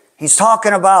 Amen. He's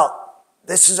talking about,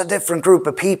 this is a different group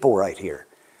of people right here.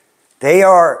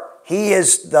 He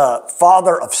is the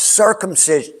father of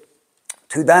circumcision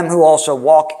to them who also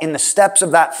walk in the steps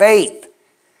of that faith.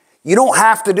 You don't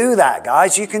have to do that,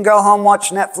 guys. You can go home, watch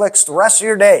Netflix the rest of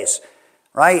your days,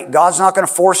 right? God's not going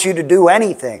to force you to do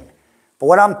anything. But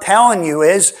what I'm telling you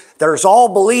is there's all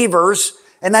believers,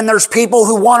 and then there's people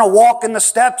who want to walk in the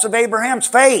steps of Abraham's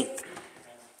faith.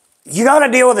 You got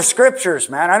to deal with the scriptures,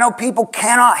 man. I know people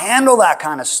cannot handle that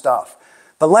kind of stuff.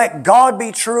 But let God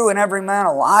be true and every man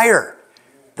a liar.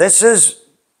 It's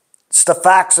the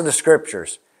facts of the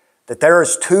scriptures. That there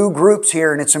is two groups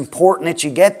here, and it's important that you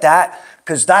get that,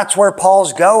 because that's where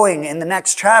Paul's going in the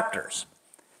next chapters.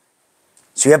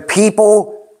 So you have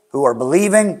people who are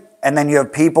believing, and then you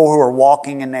have people who are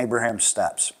walking in Abraham's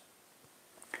steps.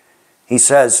 He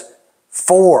says,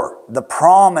 for the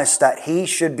promise that he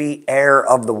should be heir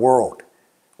of the world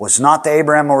was not to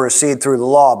Abraham who received through the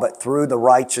law, but through the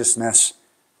righteousness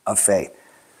of faith.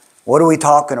 What are we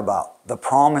talking about? The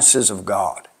promises of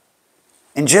God.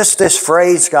 And just this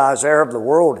phrase, guys, heir of the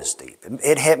world is deep.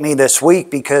 It hit me this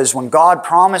week because when God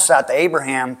promised that to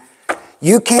Abraham,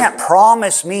 you can't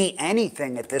promise me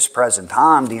anything at this present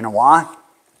time. Do you know why?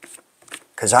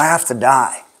 Because I have to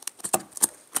die.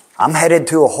 I'm headed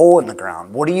to a hole in the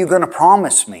ground. What are you going to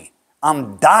promise me?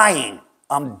 I'm dying.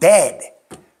 I'm dead.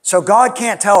 So God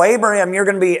can't tell Abraham you're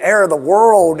going to be heir of the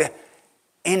world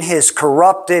in his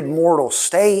corrupted mortal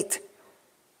state.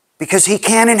 Because he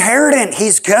can't inherit it.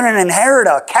 He's going to inherit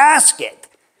a casket.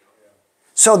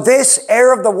 So this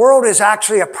heir of the world is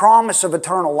actually a promise of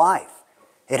eternal life.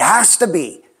 It has to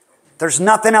be. There's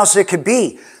nothing else it could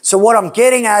be. So what I'm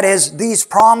getting at is these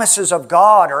promises of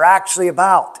God are actually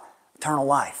about eternal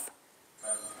life.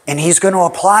 And he's going to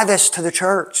apply this to the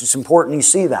church. It's important you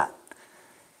see that.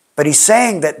 But he's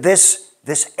saying that this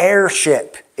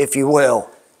heirship, if you will,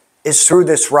 is through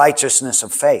this righteousness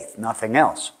of faith, nothing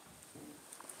else.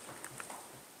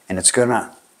 And it's going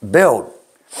to build.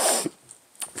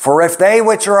 For if they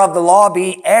which are of the law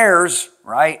be heirs,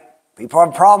 right? People have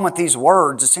a problem with these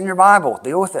words. It's in your Bible.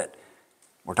 Deal with it.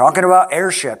 We're talking about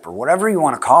heirship or whatever you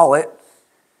want to call it.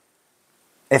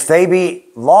 If they be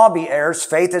law be heirs,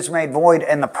 faith is made void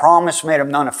and the promise made of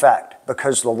none effect,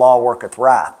 because the law worketh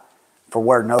wrath. For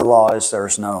where no law is, there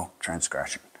is no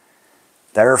transgression.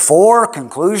 Therefore,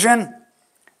 conclusion,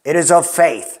 it is of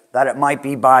faith that it might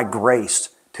be by grace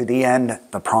to the end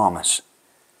the promise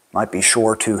might be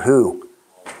sure to who?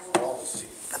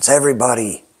 That's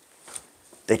everybody.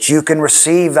 That you can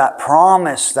receive that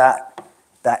promise, that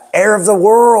heir of the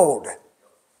world,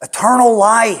 eternal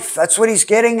life. That's what he's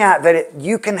getting at, that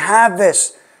you can have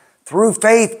this through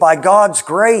faith by God's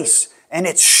grace, and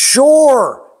it's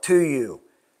sure to you.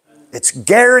 It's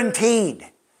guaranteed.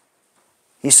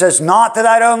 He says, not to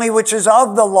that only which is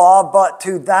of the law, but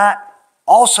to that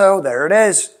also, there it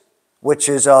is, which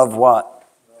is of what?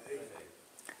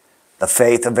 The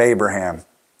faith of Abraham,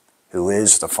 who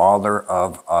is the father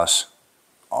of us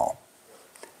all.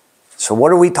 So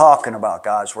what are we talking about,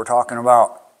 guys? We're talking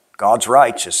about God's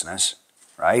righteousness,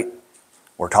 right?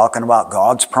 We're talking about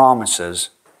God's promises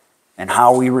and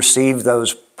how we receive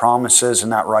those promises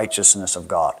and that righteousness of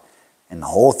God. And the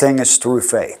whole thing is through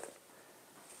faith.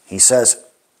 He says,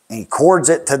 and he cords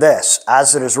it to this,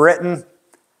 as it is written,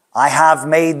 I have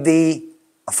made thee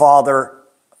a father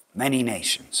of many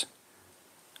nations.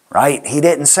 Right? He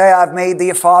didn't say, I've made thee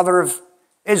a father of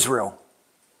Israel.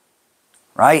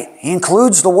 Right? He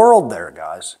includes the world there,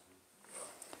 guys.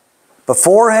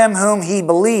 Before him whom he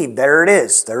believed, there it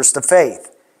is. There's the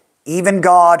faith. Even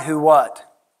God who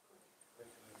what?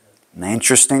 An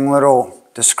interesting little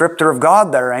descriptor of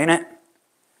God there, ain't it?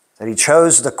 That he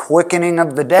chose the quickening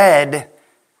of the dead.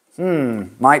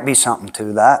 Might be something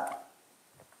to that.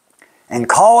 And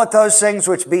call it those things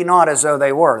which be not as though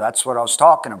they were. That's what I was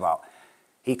talking about.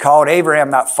 He called Abraham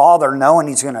that father knowing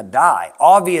he's going to die.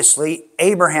 Obviously,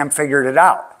 Abraham figured it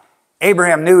out.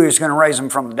 Abraham knew he was going to raise him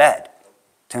from the dead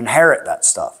to inherit that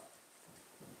stuff.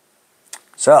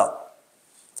 So,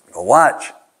 but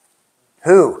watch.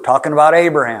 Who? Talking about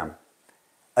Abraham.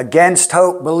 Against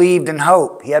hope, believed in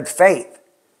hope. He had faith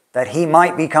that he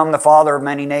might become the father of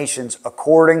many nations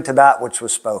according to that which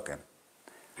was spoken.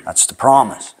 That's the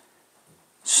promise.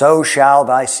 So shall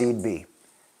thy seed be.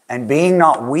 And being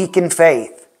not weak in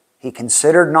faith, he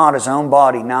considered not his own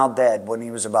body now dead when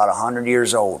he was about 100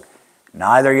 years old,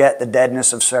 neither yet the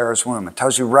deadness of Sarah's womb. It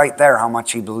tells you right there how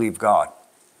much he believed God.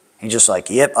 He's just like,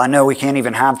 yep, I know we can't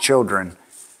even have children,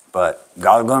 but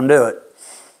God's going to do it.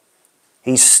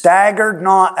 He staggered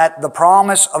not at the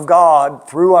promise of God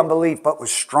through unbelief, but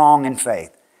was strong in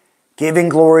faith, giving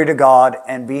glory to God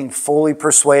and being fully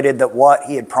persuaded that what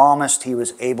he had promised he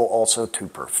was able also to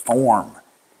perform.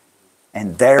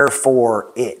 And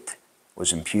therefore it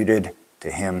was imputed to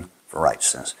him for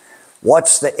righteousness.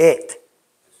 What's the it?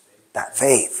 That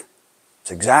faith.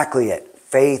 It's exactly it.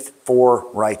 Faith for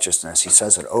righteousness. He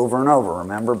says it over and over.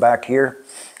 Remember back here?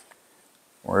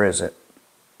 Where is it?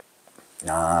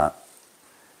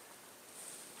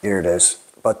 Here it is.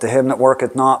 But to him that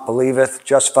worketh not, believeth,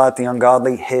 justifieth the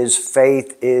ungodly, his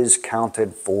faith is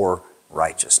counted for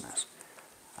righteousness.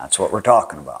 That's what we're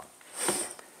talking about.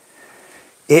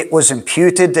 It was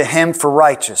imputed to him for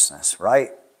righteousness, right?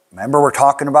 Remember, we're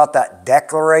talking about that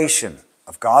declaration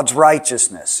of God's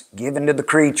righteousness given to the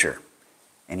creature.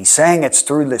 And he's saying it's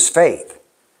through this faith.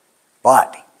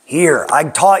 But here, I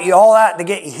taught you all that to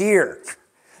get you here.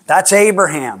 That's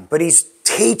Abraham. But he's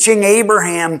teaching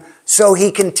Abraham so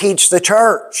he can teach the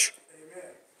church.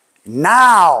 Amen.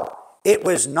 Now, it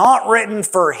was not written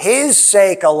for his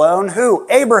sake alone. Who?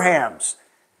 Abraham's.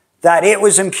 That it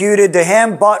was imputed to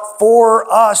him, but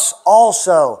for us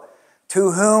also,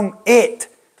 to whom it,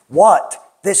 what?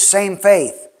 This same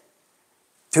faith.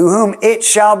 To whom it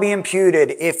shall be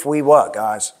imputed if we what,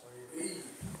 guys?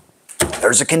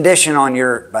 There's a condition on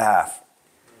your behalf.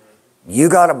 You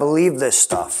got to believe this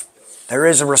stuff. There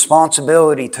is a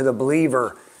responsibility to the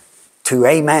believer to,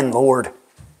 amen, Lord,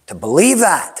 to believe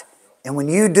that. And when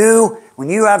you do, when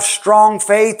you have strong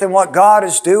faith in what God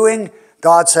is doing,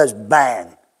 God says,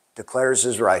 bang. Declares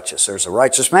as righteous. There's a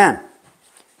righteous man.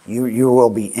 You will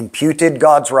be imputed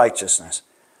God's righteousness.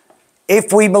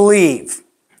 If we believe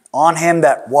on him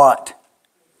that what?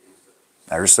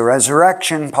 There's the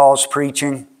resurrection Paul's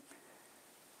preaching.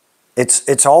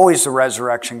 It's always the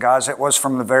resurrection, guys. It was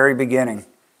from the very beginning.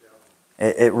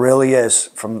 It really is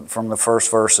from the first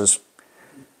verses.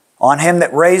 On him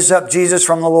that raised up Jesus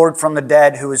from the Lord from the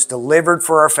dead, who was delivered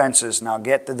for our offenses. Now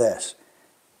get to this.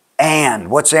 And,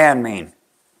 what's and mean?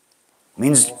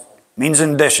 Means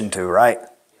in addition to, right?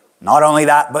 Not only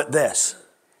that, but this.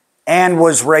 And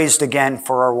was raised again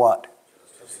for our what?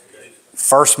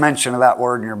 First mention of that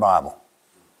word in your Bible.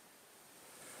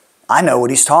 I know what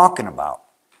he's talking about.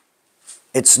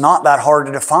 It's not that hard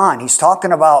to define. He's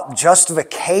talking about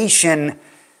justification.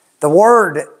 The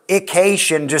word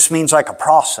ication just means like a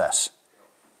process.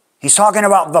 He's talking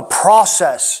about the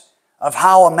process of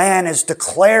how a man is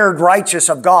declared righteous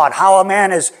of God, how a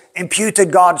man has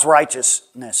imputed God's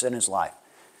righteousness in his life.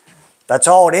 That's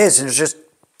all it is. It's just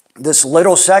this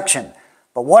little section.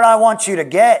 But what I want you to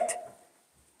get,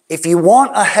 if you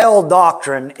want a hell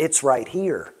doctrine, it's right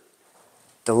here.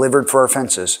 Delivered for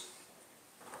offenses.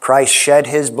 Christ shed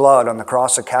his blood on the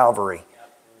cross of Calvary.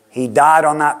 He died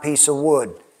on that piece of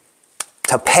wood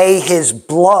to pay his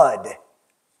blood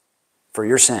for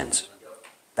your sins.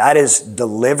 That is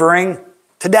delivering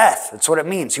to death. That's what it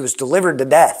means. He was delivered to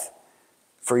death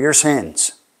for your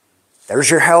sins. There's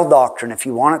your hell doctrine if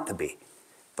you want it to be.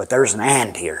 But there's an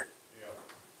and here.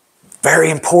 Very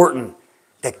important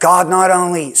that God not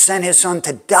only sent his Son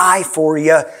to die for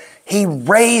you, he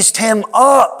raised him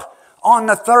up on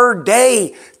the third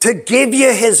day to give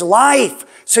you his life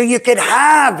so you could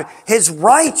have his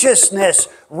righteousness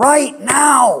right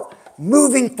now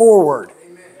moving forward.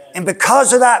 Amen. And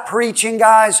because of that preaching,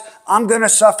 guys, I'm going to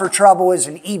suffer trouble as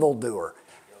an evildoer.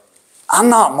 I'm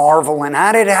not marveling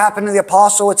at it. It happened to the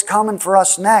apostle. It's coming for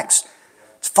us next.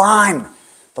 It's fine.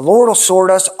 The Lord will sort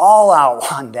us all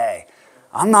out one day.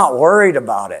 I'm not worried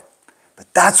about it.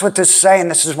 But that's what this is saying.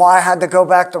 This is why I had to go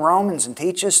back to Romans and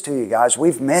teach this to you guys.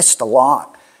 We've missed a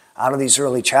lot out of these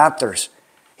early chapters.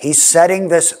 He's setting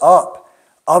this up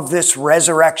of this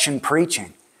resurrection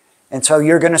preaching. And so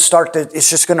you're going to start to, it's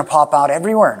just going to pop out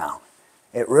everywhere now.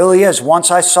 It really is.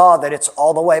 Once I saw that it's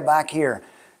all the way back here.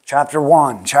 Chapter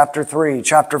 1, chapter 3,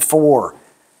 chapter 4.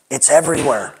 It's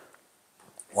everywhere.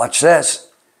 Watch this.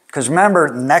 Because remember,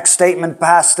 the next statement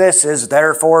past this is,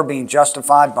 therefore, being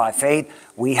justified by faith,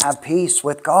 we have peace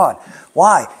with God.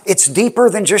 Why? It's deeper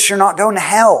than just you're not going to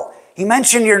hell. He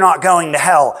mentioned you're not going to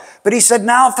hell. But he said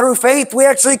now through faith, we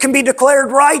actually can be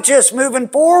declared righteous moving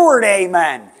forward.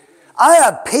 Amen. I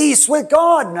have peace with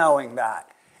God knowing that.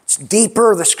 It's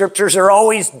deeper. The scriptures are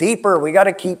always deeper. We got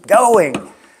to keep going.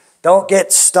 Don't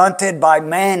get stunted by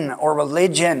men or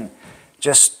religion.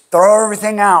 Just throw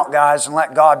everything out, guys, and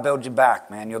let God build you back,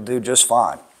 man. You'll do just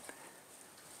fine.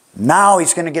 Now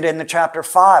he's going to get into chapter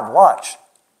 5. Watch.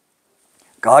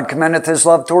 God commendeth his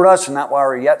love toward us, and that while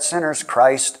we were yet sinners,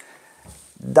 Christ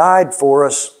died for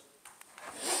us.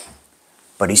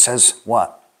 But he says,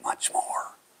 what? Much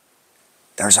more.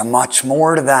 There's a much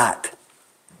more to that.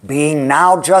 Being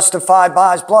now justified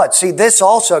by his blood. See, this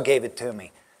also gave it to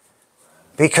me.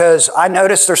 Because I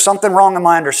noticed there's something wrong in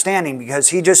my understanding, because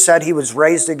he just said he was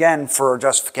raised again for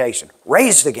justification.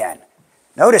 Raised again.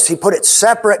 Notice he put it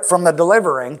separate from the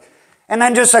delivering. And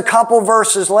then just a couple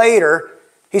verses later,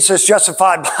 he says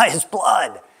justified by his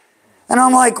blood. And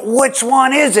I'm like, which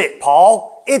one is it,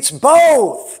 Paul? It's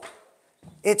both.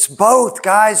 It's both,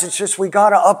 guys. It's just we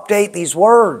got to update these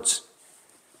words.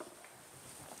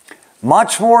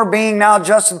 Much more being now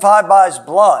justified by his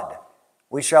blood,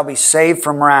 we shall be saved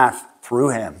from wrath through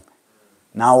him.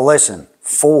 Now listen,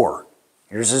 4.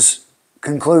 Here's his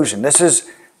conclusion. This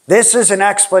is an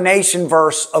explanation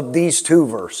verse of these 2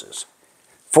 verses.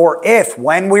 For if,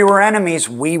 when we were enemies,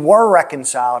 we were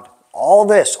reconciled, all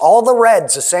this, all the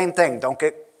red's the same thing. Don't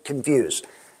get confused.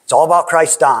 It's all about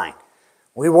Christ dying.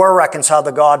 We were reconciled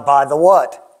to God by the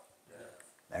what?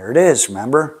 There it is,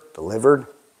 remember? Delivered.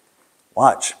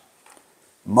 Watch.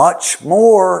 Much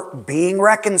more being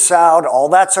reconciled, all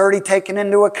that's already taken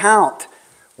into account.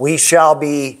 We shall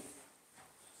be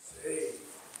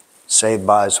saved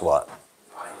by his what?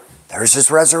 There's his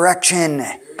resurrection.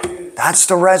 That's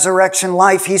the resurrection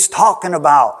life he's talking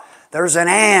about. There's an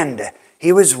and.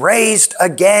 He was raised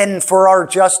again for our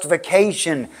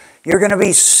justification. You're going to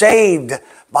be saved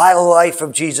by the life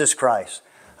of Jesus Christ.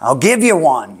 I'll give you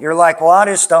one. You're like, well, I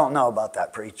just don't know about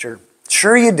that, preacher.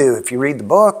 Sure you do if you read the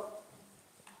book.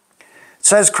 It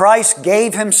says Christ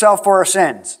gave himself for our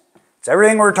sins. It's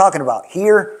everything we're talking about.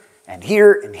 Here and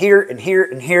here and here and here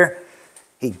and here.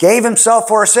 He gave himself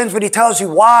for our sins, but he tells you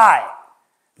why.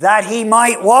 That he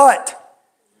might what?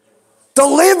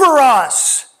 Deliver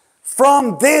us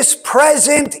from this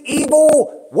present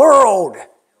evil world.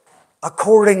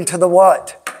 According to the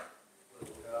what?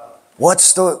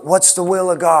 What's the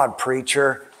will of God,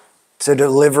 preacher? To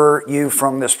deliver you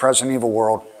from this present evil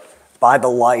world by the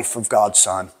life of God's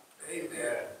Son.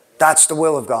 That's the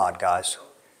will of God, guys.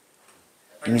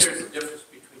 Right there's a difference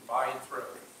between by and through.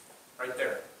 Right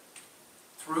there.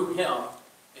 Through him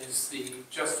is the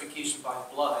justification by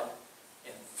blood,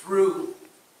 and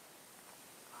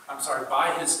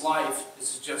by his life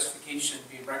is the justification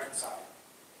being reconciled.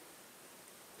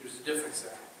 There's a difference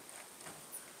there.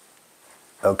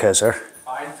 Okay, sir.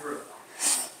 By and through.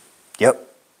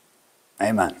 Yep.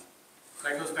 Amen.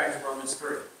 That goes back to Romans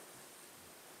 3.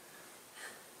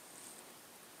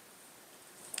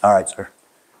 All right, sir.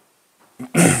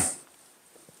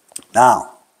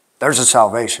 Now, there's a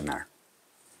salvation there.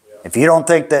 If you don't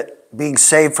think that being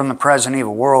saved from the present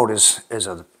evil world is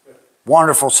a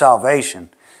wonderful salvation,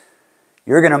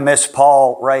 you're going to miss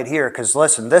Paul right here. Because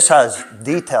listen, this has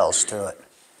details to it.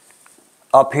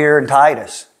 Up here in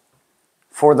Titus.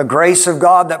 For the grace of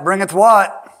God that bringeth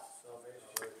what?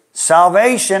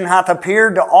 Salvation hath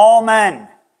appeared to all men.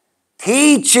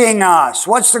 Teaching us.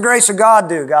 What's the grace of God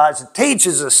do, guys? It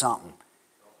teaches us something.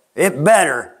 It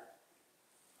better.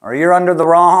 Or you're under the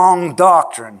wrong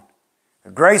doctrine. The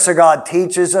grace of God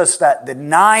teaches us that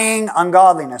denying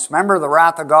ungodliness. Remember, the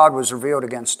wrath of God was revealed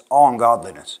against all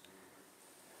ungodliness.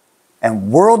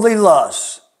 And worldly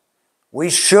lusts. We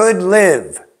should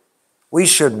live. We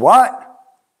should what?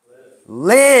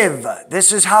 Live.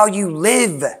 This is how you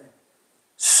live.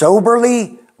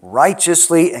 Soberly,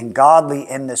 righteously, and godly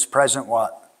in this present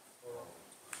what?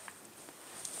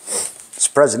 This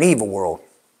present evil world.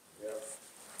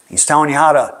 He's telling you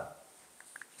how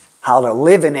to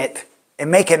live in it and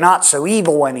make it not so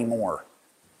evil anymore.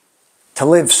 To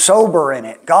live sober in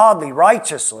it, godly,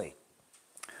 righteously.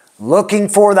 Looking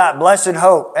for that blessed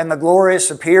hope and the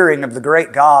glorious appearing of the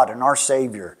great God and our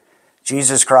Savior,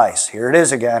 Jesus Christ. Here it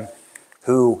is again.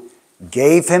 Who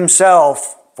gave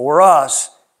himself for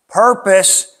us,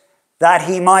 purpose that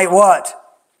he might what?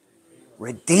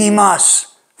 Redeem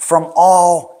us from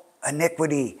all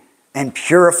iniquity and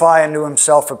purify unto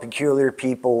himself a peculiar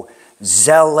people,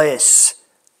 zealous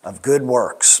of good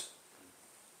works.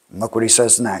 And look what he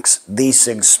says next. These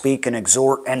things speak and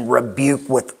exhort and rebuke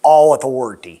with all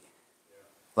authority.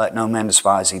 Let no man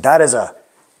despise thee.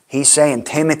 He's saying,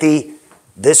 Timothy,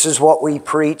 this is what we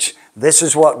preach. This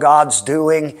is what God's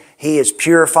doing. He is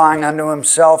purifying unto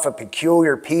himself a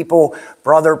peculiar people.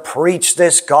 Brother, preach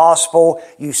this gospel.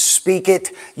 You speak it.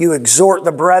 You exhort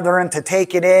the brethren to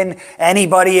take it in.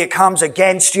 Anybody that comes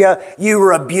against you, you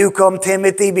rebuke them,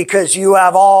 Timothy, because you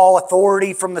have all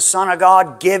authority from the Son of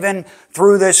God given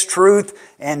through this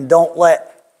truth. And don't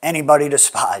let anybody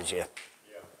despise you.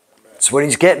 That's what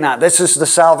he's getting at. This is the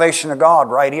salvation of God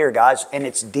right here, guys. And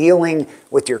it's dealing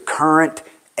with your current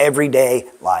everyday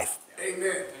life.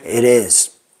 Amen. It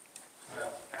is.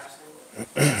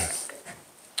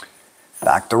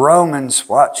 Back to Romans.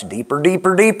 Watch. Deeper,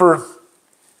 deeper, deeper.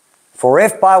 For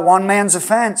if by one man's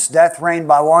offense death reigned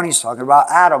by one, he's talking about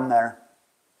Adam there.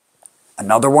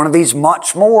 Another one of these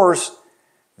much mores.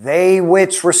 They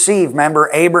which receive, remember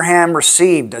Abraham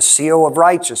received a seal of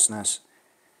righteousness.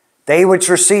 They which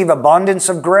receive abundance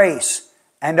of grace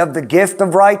and of the gift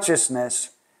of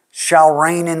righteousness shall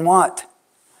reign in what?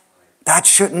 That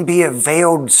shouldn't be a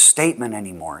veiled statement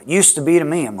anymore. It used to be to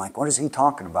me. I'm like, what is he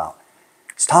talking about?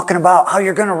 He's talking about how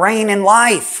you're going to reign in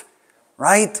life,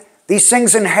 right? These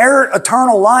things inherit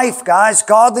eternal life, guys.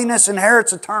 Godliness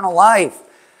inherits eternal life.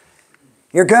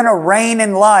 You're going to reign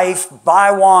in life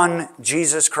by one,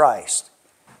 Jesus Christ.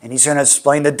 And he's going to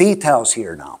explain the details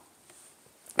here now.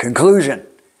 Conclusion.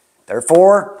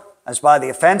 Therefore, as by the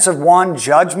offense of one,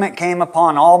 judgment came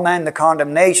upon all men to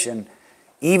condemnation,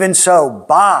 even so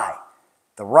by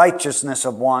the righteousness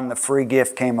of one, the free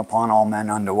gift came upon all men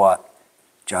unto what?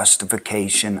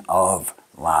 Justification of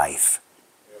life.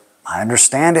 I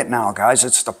understand it now, guys.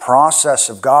 It's the process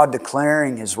of God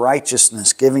declaring his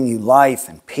righteousness, giving you life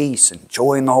and peace and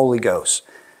joy in the Holy Ghost.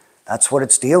 That's what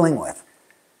it's dealing with.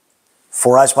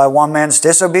 For as by one man's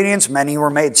disobedience many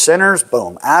were made sinners,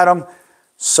 boom, Adam,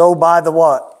 so by the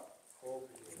what?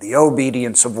 The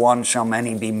obedience of one shall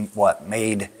many be what?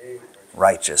 Made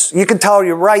righteous. You can tell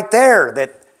you right there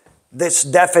that this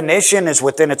definition is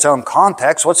within its own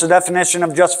context. What's the definition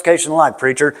of justification of life,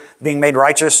 preacher? Being made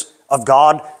righteous of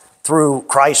God through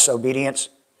Christ's obedience.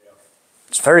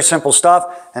 It's very simple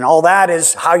stuff. And all that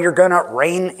is how you're going to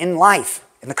reign in life,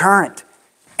 in the current,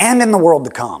 and in the world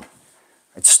to come.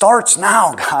 It starts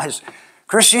now, guys.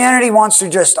 Christianity wants to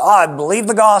just, I believe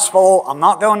the gospel, I'm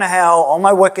not going to hell, all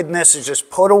my wickedness is just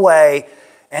put away,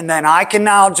 and then I can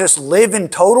now just live in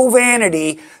total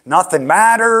vanity, nothing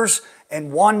matters,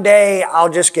 and one day I'll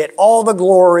just get all the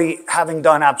glory having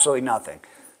done absolutely nothing.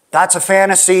 That's a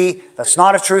fantasy, that's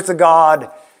not a truth of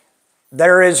God.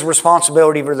 There is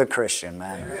responsibility for the Christian,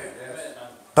 man.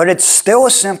 But it's still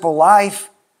a simple life.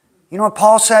 You know what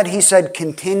Paul said? He said,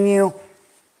 continue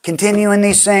in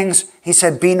these things. He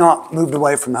said, be not moved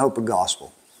away from the hope of the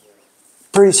gospel.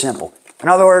 Pretty simple. In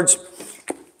other words,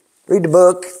 read the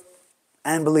book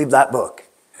and believe that book.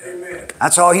 Amen.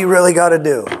 That's all you really got to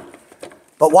do.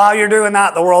 But while you're doing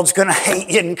that, the world's going to hate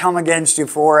you and come against you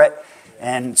for it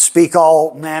and speak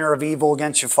all manner of evil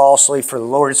against you falsely for the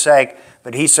Lord's sake.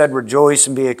 But he said, rejoice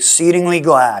and be exceedingly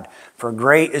glad, for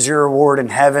great is your reward in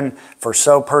heaven, for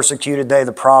so persecuted they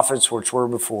the prophets which were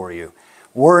before you.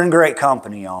 We're in great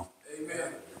company, y'all.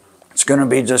 Amen. It's going to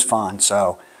be just fine.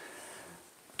 So,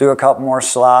 do a couple more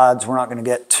slides. We're not going to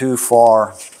get too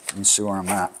far. Let me see where I'm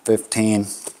at. 15.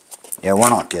 Yeah, we're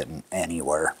not getting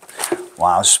anywhere.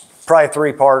 Wow, it's probably a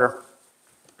three-parter.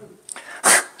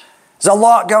 There's a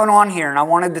lot going on here, and I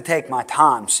wanted to take my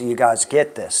time so you guys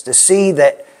get this. To see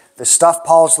that the stuff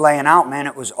Paul's laying out, man,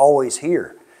 it was always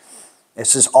here.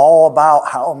 This is all about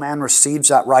how a man receives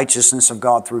that righteousness of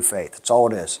God through faith. That's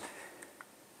all it is.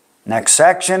 Next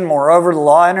section, moreover, the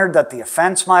law entered that the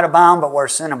offense might abound, but where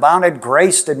sin abounded,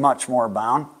 grace did much more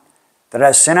abound. That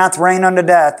as sin hath reigned unto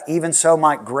death, even so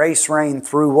might grace reign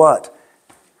through what?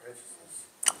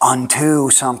 Unto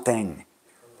something.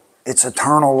 It's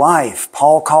eternal life.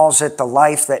 Paul calls it the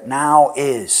life that now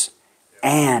is,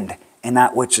 and in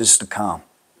that which is to come.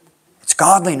 It's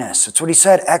godliness. That's what he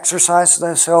said. Exercise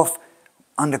thyself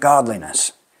unto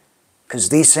godliness. Because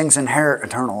these things inherit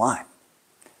eternal life.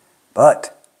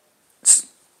 But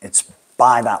it's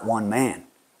by that one man,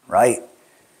 right?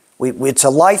 It's a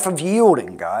life of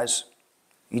yielding, guys.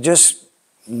 You just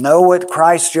know what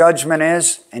Christ's judgment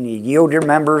is, and you yield your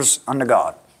members unto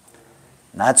God.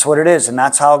 And that's what it is, and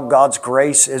that's how God's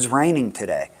grace is reigning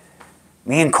today.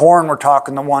 Me and Corin were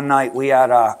talking the one night. We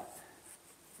had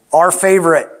our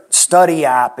favorite study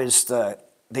app is the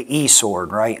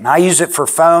eSword, right? And I use it for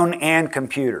phone and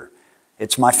computer.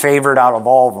 It's my favorite out of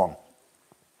all of them.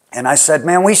 And I said,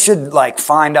 man, we should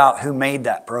find out who made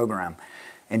that program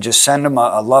and just send them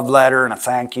a love letter and a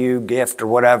thank you gift or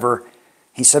whatever.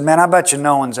 He said, man, I bet you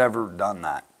no one's ever done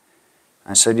that.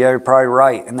 I said, yeah, you're probably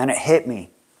right. And then it hit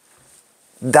me.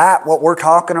 What we're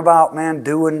talking about, man,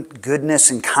 doing goodness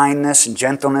and kindness and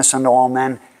gentleness unto all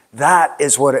men, that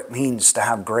is what it means to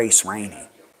have grace reigning.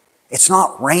 It's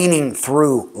not reigning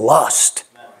through lust.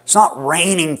 It's not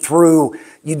reigning through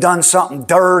you done something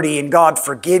dirty and God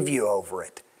forgive you over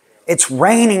it. It's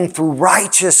reigning through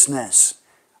righteousness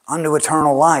unto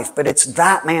eternal life. But it's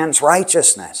that man's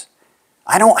righteousness.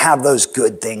 I don't have those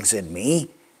good things in me.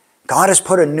 God has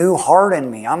put a new heart in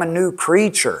me. I'm a new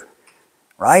creature,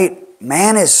 right?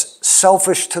 Man is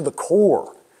selfish to the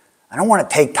core. I don't want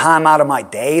to take time out of my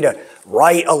day to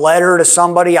write a letter to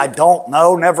somebody I don't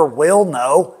know, never will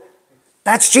know.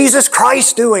 That's Jesus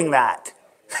Christ doing that.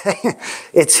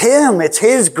 It's Him. It's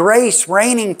His grace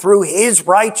reigning through His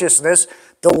righteousness,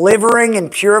 delivering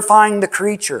and purifying the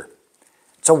creature.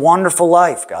 It's a wonderful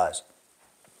life, guys.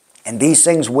 And these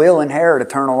things will inherit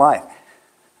eternal life.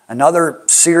 Another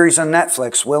series on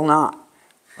Netflix will not,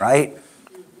 right?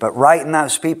 But writing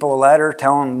those people a letter,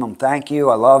 telling them thank you,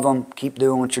 I love them, keep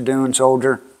doing what you're doing,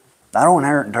 soldier, that'll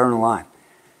inherit eternal life.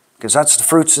 Because that's the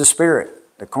fruits of the Spirit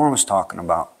that Corin was talking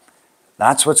about.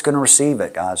 That's what's going to receive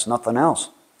it, guys, nothing else.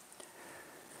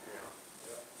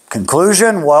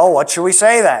 Conclusion, well, what should we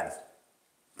say then?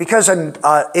 Because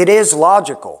it is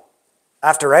logical.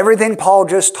 After everything Paul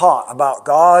just taught about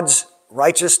God's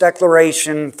righteous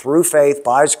declaration through faith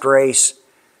by His grace,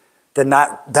 then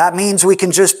that means we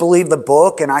can just believe the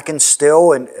book and I can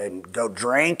still and go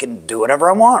drink and do whatever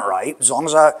I want, right? As long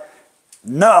as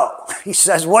no. He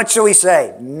says, what shall we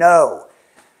say? No.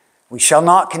 We shall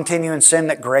not continue in sin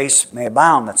that grace may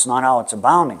abound. That's not how it's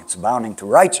abounding. It's abounding through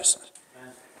righteousness.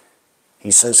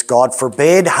 He says, God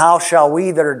forbid, how shall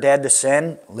we that are dead to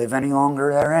sin live any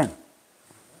longer therein?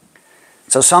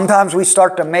 So sometimes we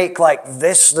start to make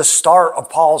this the start of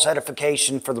Paul's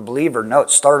edification for the believer. No, it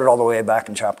started all the way back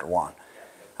in chapter 1.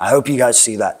 I hope you guys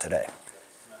see that today.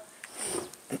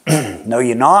 Know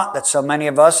ye not that so many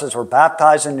of us as were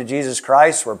baptized into Jesus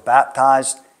Christ were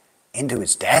baptized into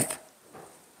His death?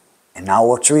 And now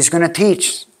what He's going to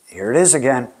teach. Here it is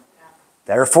again.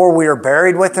 Therefore we are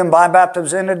buried with Him by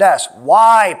baptism into death.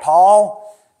 Why,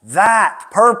 Paul? That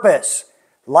purpose.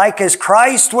 Like as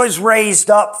Christ was raised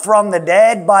up from the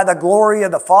dead by the glory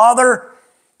of the Father,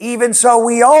 even so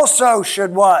we also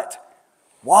should what?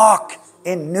 Walk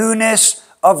in newness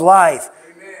of life.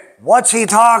 Amen. What's he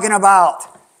talking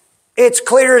about? It's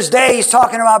clear as day. He's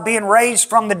talking about being raised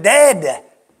from the dead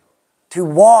to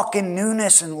walk in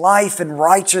newness and life and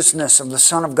righteousness of the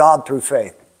Son of God through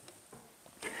faith.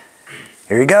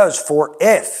 Here he goes. For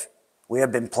if we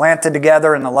have been planted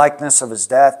together in the likeness of his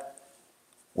death,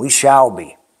 we shall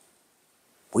be.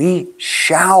 We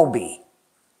shall be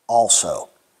also.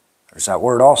 There's that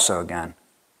word also again.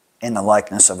 In the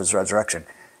likeness of his resurrection.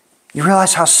 You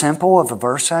realize how simple of a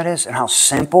verse that is and how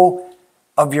simple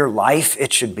of your life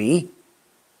it should be?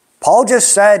 Paul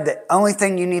just said the only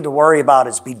thing you need to worry about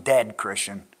is be dead,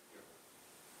 Christian.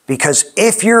 Because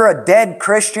if you're a dead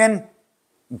Christian,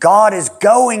 God is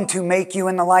going to make you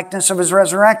in the likeness of his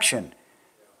resurrection.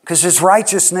 Because his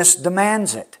righteousness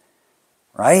demands it.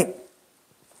 Right?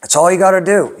 That's all you got to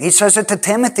do. He says it to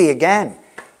Timothy again.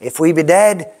 If we be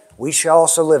dead, we shall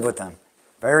also live with him.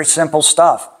 Very simple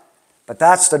stuff. But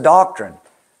that's the doctrine.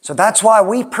 So that's why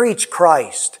we preach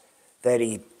Christ. That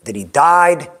he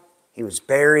died, he was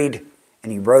buried,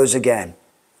 and he rose again.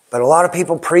 But a lot of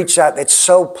people preach that. It's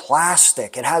so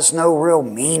plastic. It has no real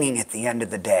meaning at the end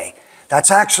of the day. That's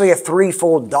actually a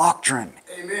threefold doctrine.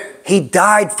 Amen. He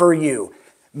died for you.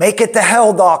 Make it the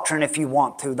hell doctrine if you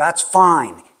want to. That's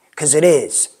fine. Because it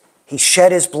is. He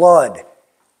shed his blood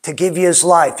to give you his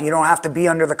life. You don't have to be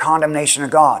under the condemnation of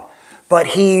God. But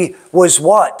he was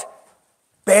what?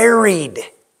 Buried.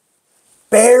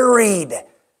 Buried.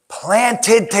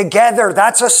 Planted together.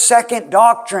 That's a second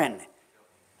doctrine.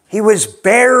 He was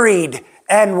buried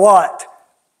and what?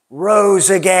 Rose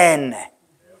again.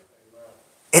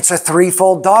 It's a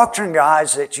threefold doctrine,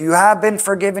 guys, that you have been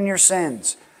forgiven your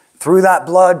sins through that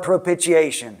blood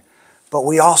propitiation. But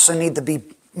we also need to be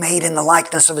made in the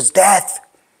likeness of his death.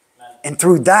 And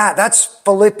through that, that's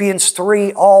Philippians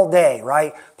 3 all day,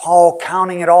 right? Paul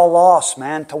counting it all loss,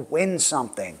 man, to win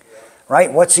something.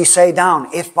 Right? What's he say down?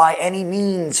 If by any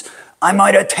means I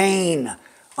might attain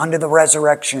unto the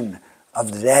resurrection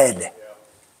of the dead.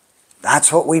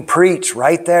 That's what we preach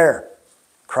right there.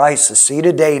 Christ, the seed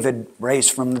of David,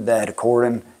 raised from the dead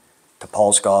according to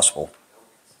Paul's gospel.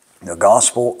 The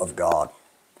gospel of God.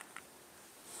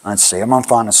 Let's see. I'm going to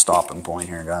find a stopping point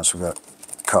here, guys. We've got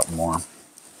a couple more.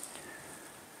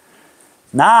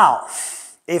 Now,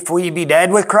 if we be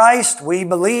dead with Christ, we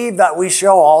believe that we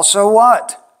shall also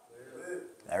what?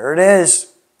 There it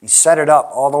is. He set it up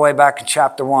all the way back in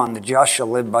chapter 1. The just shall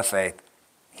live by faith.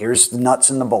 Here's the nuts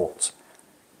and the bolts.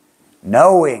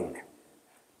 Knowing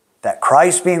that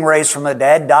Christ being raised from the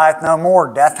dead dieth no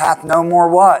more. Death hath no more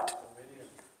what?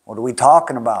 What are we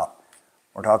talking about?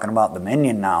 We're talking about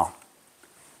dominion now.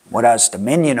 What has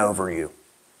dominion over you?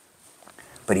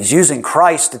 But he's using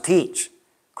Christ to teach.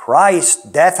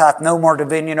 Christ, death hath no more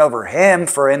dominion over him,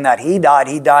 for in that he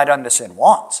died unto sin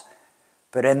once.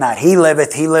 But in that he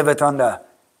liveth unto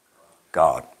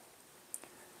God.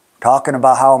 Talking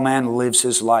about how a man lives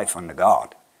his life unto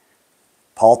God.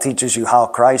 Paul teaches you how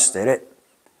Christ did it.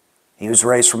 He was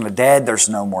raised from the dead. There's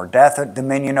no more death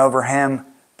dominion over him.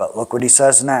 But look what he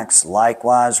says next.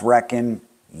 Likewise reckon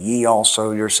ye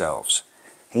also yourselves.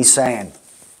 He's saying,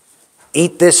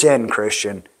 eat this in,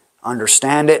 Christian.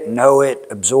 Understand it, know it,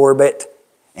 absorb it.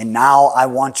 And now I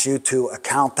want you to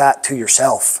account that to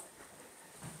yourself.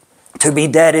 To be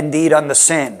dead indeed unto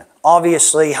sin.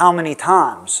 Obviously, how many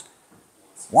times?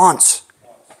 Once.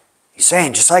 He's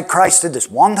saying, just like Christ did this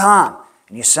one time,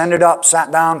 and you send it up,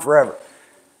 sat down forever.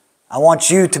 I want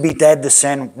you to be dead to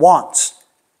sin once,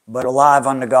 but alive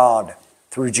unto God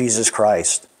through Jesus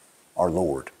Christ, our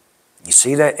Lord. You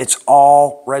see that? It's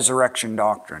all resurrection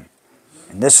doctrine.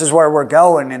 And this is where we're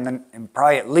going in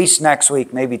probably at least next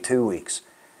week, maybe 2 weeks.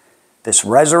 This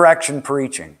resurrection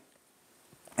preaching.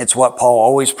 It's what Paul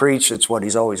always preached. It's what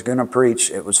he's always going to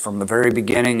preach. It was from the very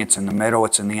beginning. It's in the middle.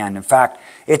 It's in the end. In fact,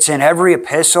 it's in every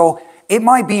epistle. It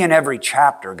might be in every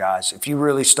chapter, guys. If you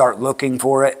really start looking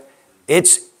for it,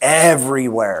 it's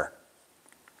everywhere.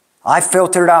 I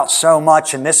filtered out so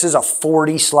much, and this is a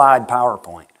 40-slide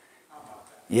PowerPoint.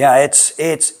 Yeah,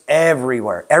 it's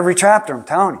everywhere. Every chapter, I'm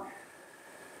telling you.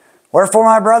 Wherefore,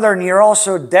 my brethren, ye are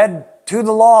also dead to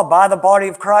the law by the body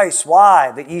of Christ.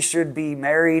 Why? That ye should be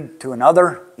married to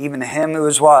another, even to him who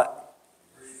is what?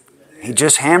 He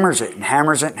just hammers it and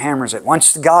hammers it and hammers it.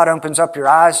 Once God opens up your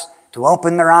eyes, to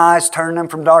open their eyes, turn them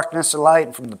from darkness to light,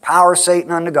 and from the power of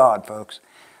Satan unto God, folks.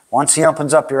 Once he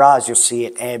opens up your eyes, you'll see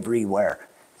it everywhere.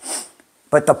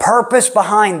 But the purpose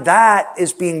behind that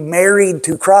is being married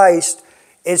to Christ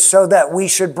is so that we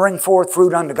should bring forth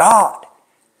fruit unto God.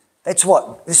 This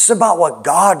is about what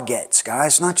God gets,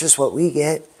 guys, not just what we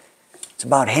get. It's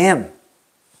about him.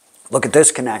 Look at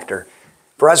this connector.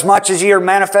 For as much as ye are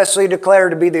manifestly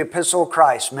declared to be the epistle of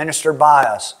Christ, ministered by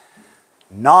us,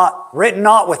 written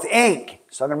not with ink,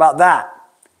 he's talking about that,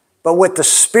 but with the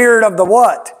Spirit of the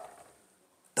what?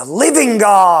 The living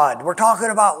God. We're talking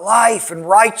about life and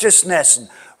righteousness and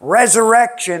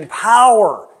resurrection,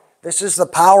 power. This is the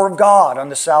power of God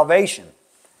unto salvation.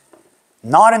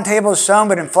 Not in tables of stone,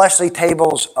 but in fleshly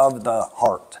tables of the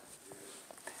heart.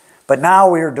 But now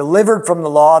we are delivered from the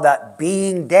law, that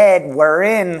being dead,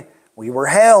 wherein we were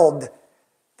held,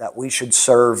 that we should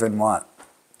serve in what?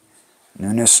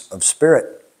 Newness of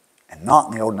spirit, and not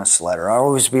in the oldness of the letter. I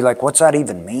always be like, what's that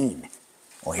even mean?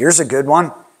 Well, here's a good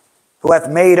one. Who hath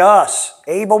made us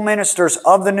able ministers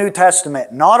of the New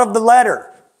Testament, not of the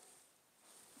letter,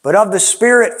 but of the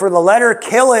Spirit. For the letter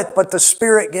killeth, but the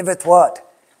Spirit giveth what?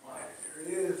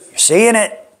 You're seeing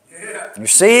it. You're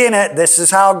seeing it. This is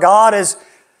how God is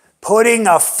putting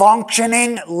a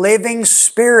functioning, living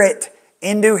Spirit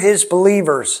into His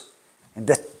believers.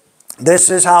 And this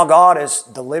is how God is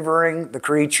delivering the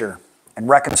creature and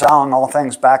reconciling all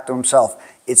things back to Himself.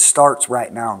 It starts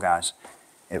right now, guys.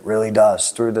 It really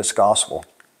does, through this gospel.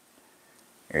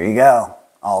 Here you go.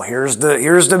 Oh, here's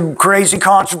the crazy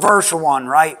controversial one,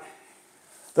 right?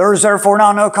 There is therefore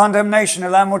now no condemnation to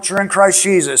them which are in Christ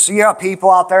Jesus. So you got people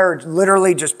out there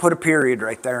literally just put a period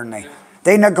right there, and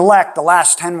they neglect the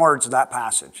last 10 words of that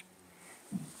passage.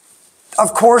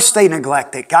 Of course they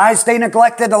neglect it, guys. They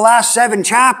neglected the last 7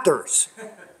 chapters.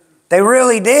 They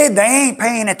really did. They ain't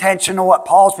paying attention to what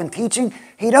Paul's been teaching.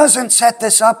 He doesn't set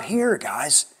this up here,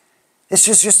 guys. This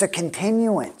is just a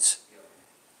continuance.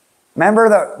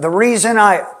 Remember the reason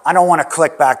I don't want to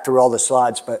click back through all the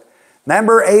slides, but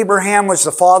remember Abraham was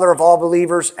the father of all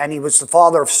believers, and he was the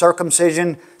father of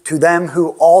circumcision to them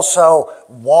who also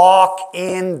walk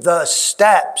in the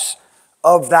steps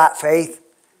of that faith.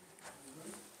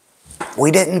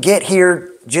 We didn't get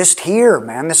here just here,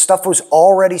 man. This stuff was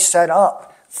already set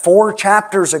up 4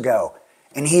 chapters ago,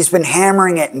 and he's been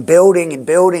hammering it and building and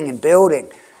building and building.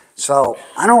 So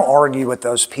I don't argue with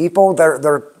those people.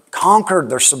 They're conquered.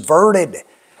 They're subverted.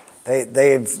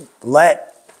 They've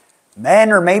let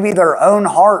men or maybe their own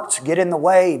hearts get in the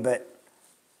way, but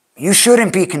you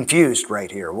shouldn't be confused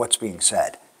right here, what's being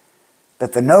said.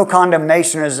 That the no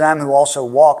condemnation is them who also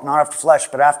walk not after the flesh,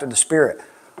 but after the Spirit.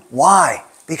 Why?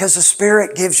 Because the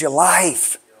Spirit gives you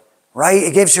life, right?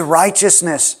 It gives you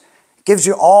righteousness. It gives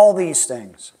you all these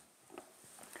things.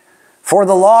 For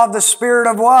the law of the Spirit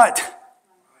of what?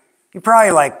 You're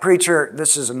probably like, preacher,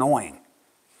 this is annoying.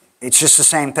 It's just the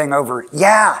same thing over.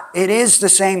 Yeah, it is the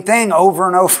same thing over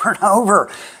and over and over.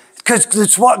 Because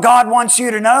it's what God wants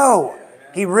you to know.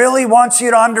 He really wants you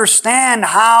to understand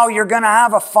how you're going to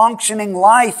have a functioning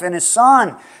life in His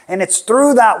Son. And it's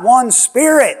through that one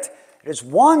Spirit. It is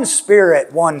one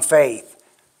Spirit, one faith.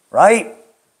 Right?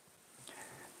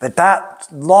 But that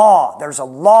law, there's a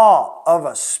law of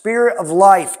a spirit of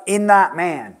life in that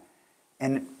man.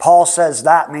 And Paul says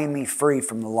that made me free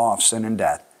from the law of sin and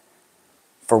death.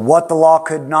 For what the law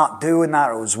could not do in that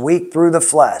it was weak through the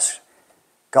flesh,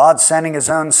 God sending His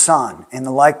own Son in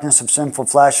the likeness of sinful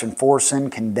flesh, and for sin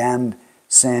condemned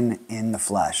sin in the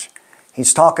flesh.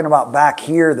 He's talking about back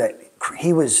here that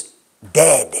He was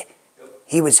dead.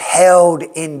 He was held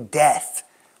in death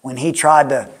when He tried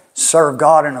to serve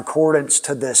God in accordance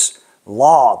to this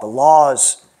law. The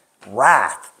law's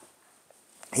wrath.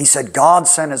 He said God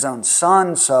sent His own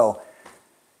Son, so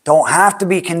don't have to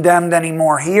be condemned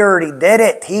anymore. He already did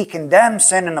it. He condemned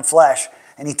sin in the flesh.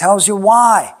 And He tells you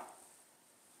why.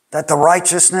 That the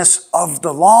righteousness of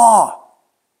the law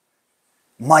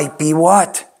might be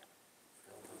what?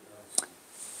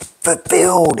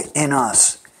 Fulfilled in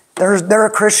us. There are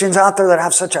Christians out there that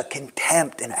have such a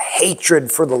contempt and a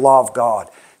hatred for the law of God.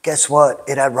 Guess what?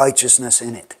 It had righteousness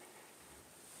in it.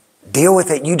 Deal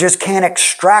with it. You just can't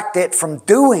extract it from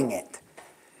doing it.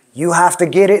 You have to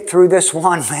get it through this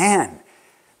one man.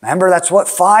 Remember, that's what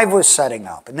 5 was setting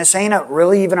up. And this ain't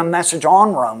really even a message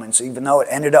on Romans, even though it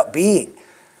ended up being.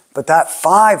 But that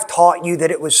 5 taught you that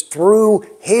it was through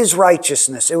His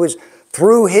righteousness. It was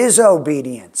through His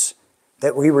obedience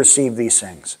that we receive these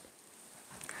things.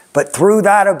 But through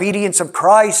that obedience of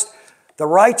Christ, the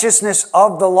righteousness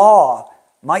of the law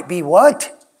might be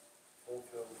what?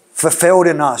 Fulfilled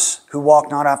in us, who walk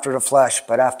not after the flesh,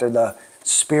 but after the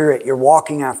Spirit. You're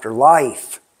walking after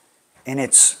life. And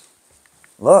it's,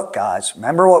 look guys,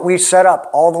 remember what we set up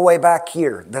all the way back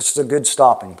here. This is a good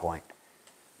stopping point.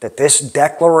 That this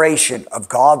declaration of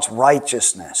God's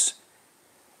righteousness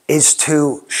is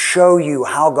to show you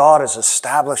how God is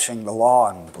establishing the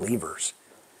law in believers.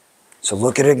 So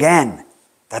look at it again.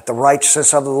 That the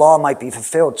righteousness of the law might be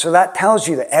fulfilled. So that tells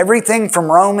you that everything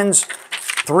from Romans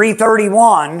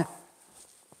 3:31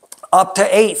 up to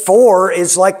 8:4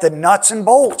 is like the nuts and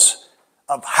bolts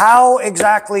of how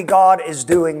exactly God is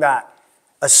doing that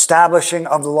establishing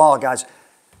of the law, guys.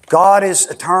 God is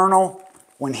eternal.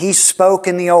 When He spoke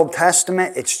in the Old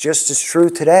Testament, it's just as true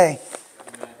today.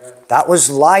 That was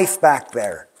life back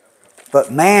there.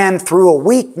 But man, through a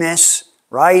weakness,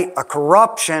 right, a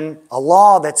corruption, a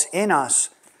law that's in us,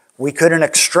 we couldn't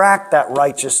extract that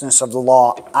righteousness of the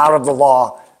law out of the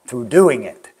law through doing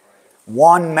it.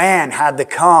 One man had to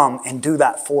come and do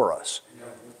that for us.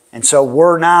 And so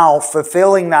we're now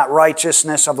fulfilling that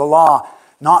righteousness of the law,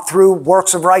 not through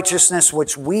works of righteousness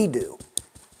which we do,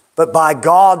 but by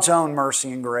God's own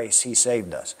mercy and grace, He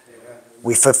saved us.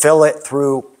 We fulfill it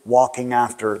through walking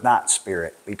after that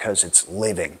Spirit because it's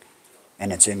living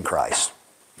and it's in Christ.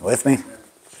 You with me?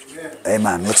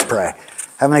 Amen. Let's pray.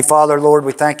 Heavenly Father, Lord,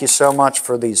 we thank You so much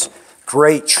for these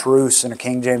great truths in the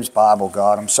King James Bible,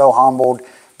 God. I'm so humbled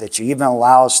that You even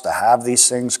allow us to have these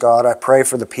things, God. I pray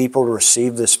for the people to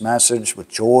receive this message with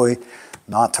joy,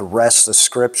 not to wrest the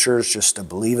Scriptures, just to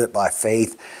believe it by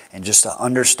faith and just to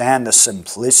understand the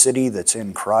simplicity that's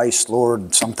in Christ,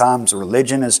 Lord. Sometimes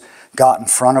religion has got in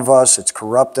front of us. It's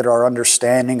corrupted our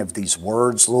understanding of these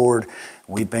words, Lord.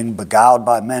 We've been beguiled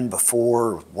by men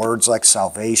before, words like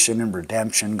salvation and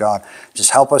redemption, God.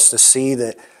 Just help us to see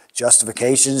that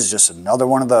justification is just another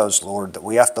one of those, Lord, that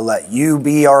we have to let You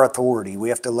be our authority. We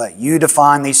have to let You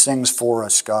define these things for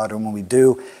us, God. And when we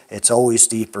do, it's always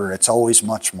deeper. It's always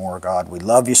much more, God. We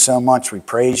love You so much. We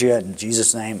praise You. In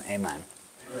Jesus' name, amen.